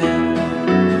feel again.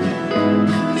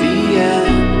 The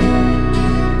end.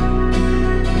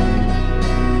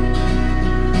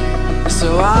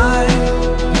 So I'm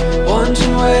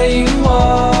wondering where you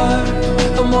are.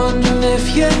 I'm wondering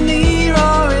if you're near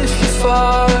or if you're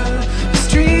far. A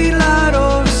street light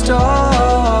or a star.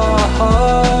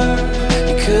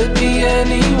 Could be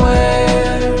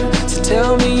anywhere. So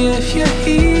tell me if you're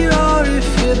here or if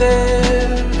you're there.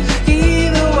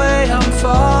 Either way, I'm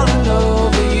falling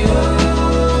over you.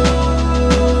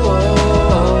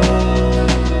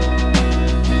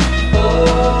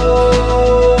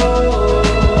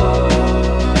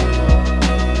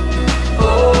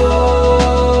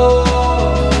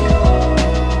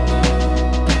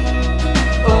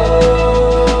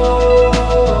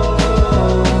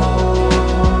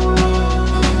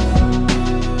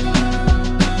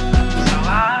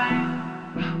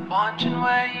 Wondering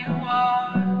where you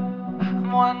are.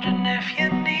 I'm wondering if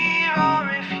you're near or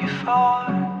if you're far.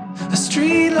 A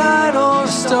street light or a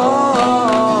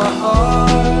star.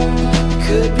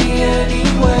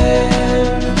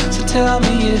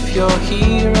 if you're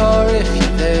here or if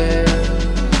you're there.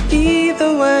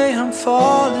 Either way, I'm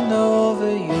falling over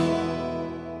you.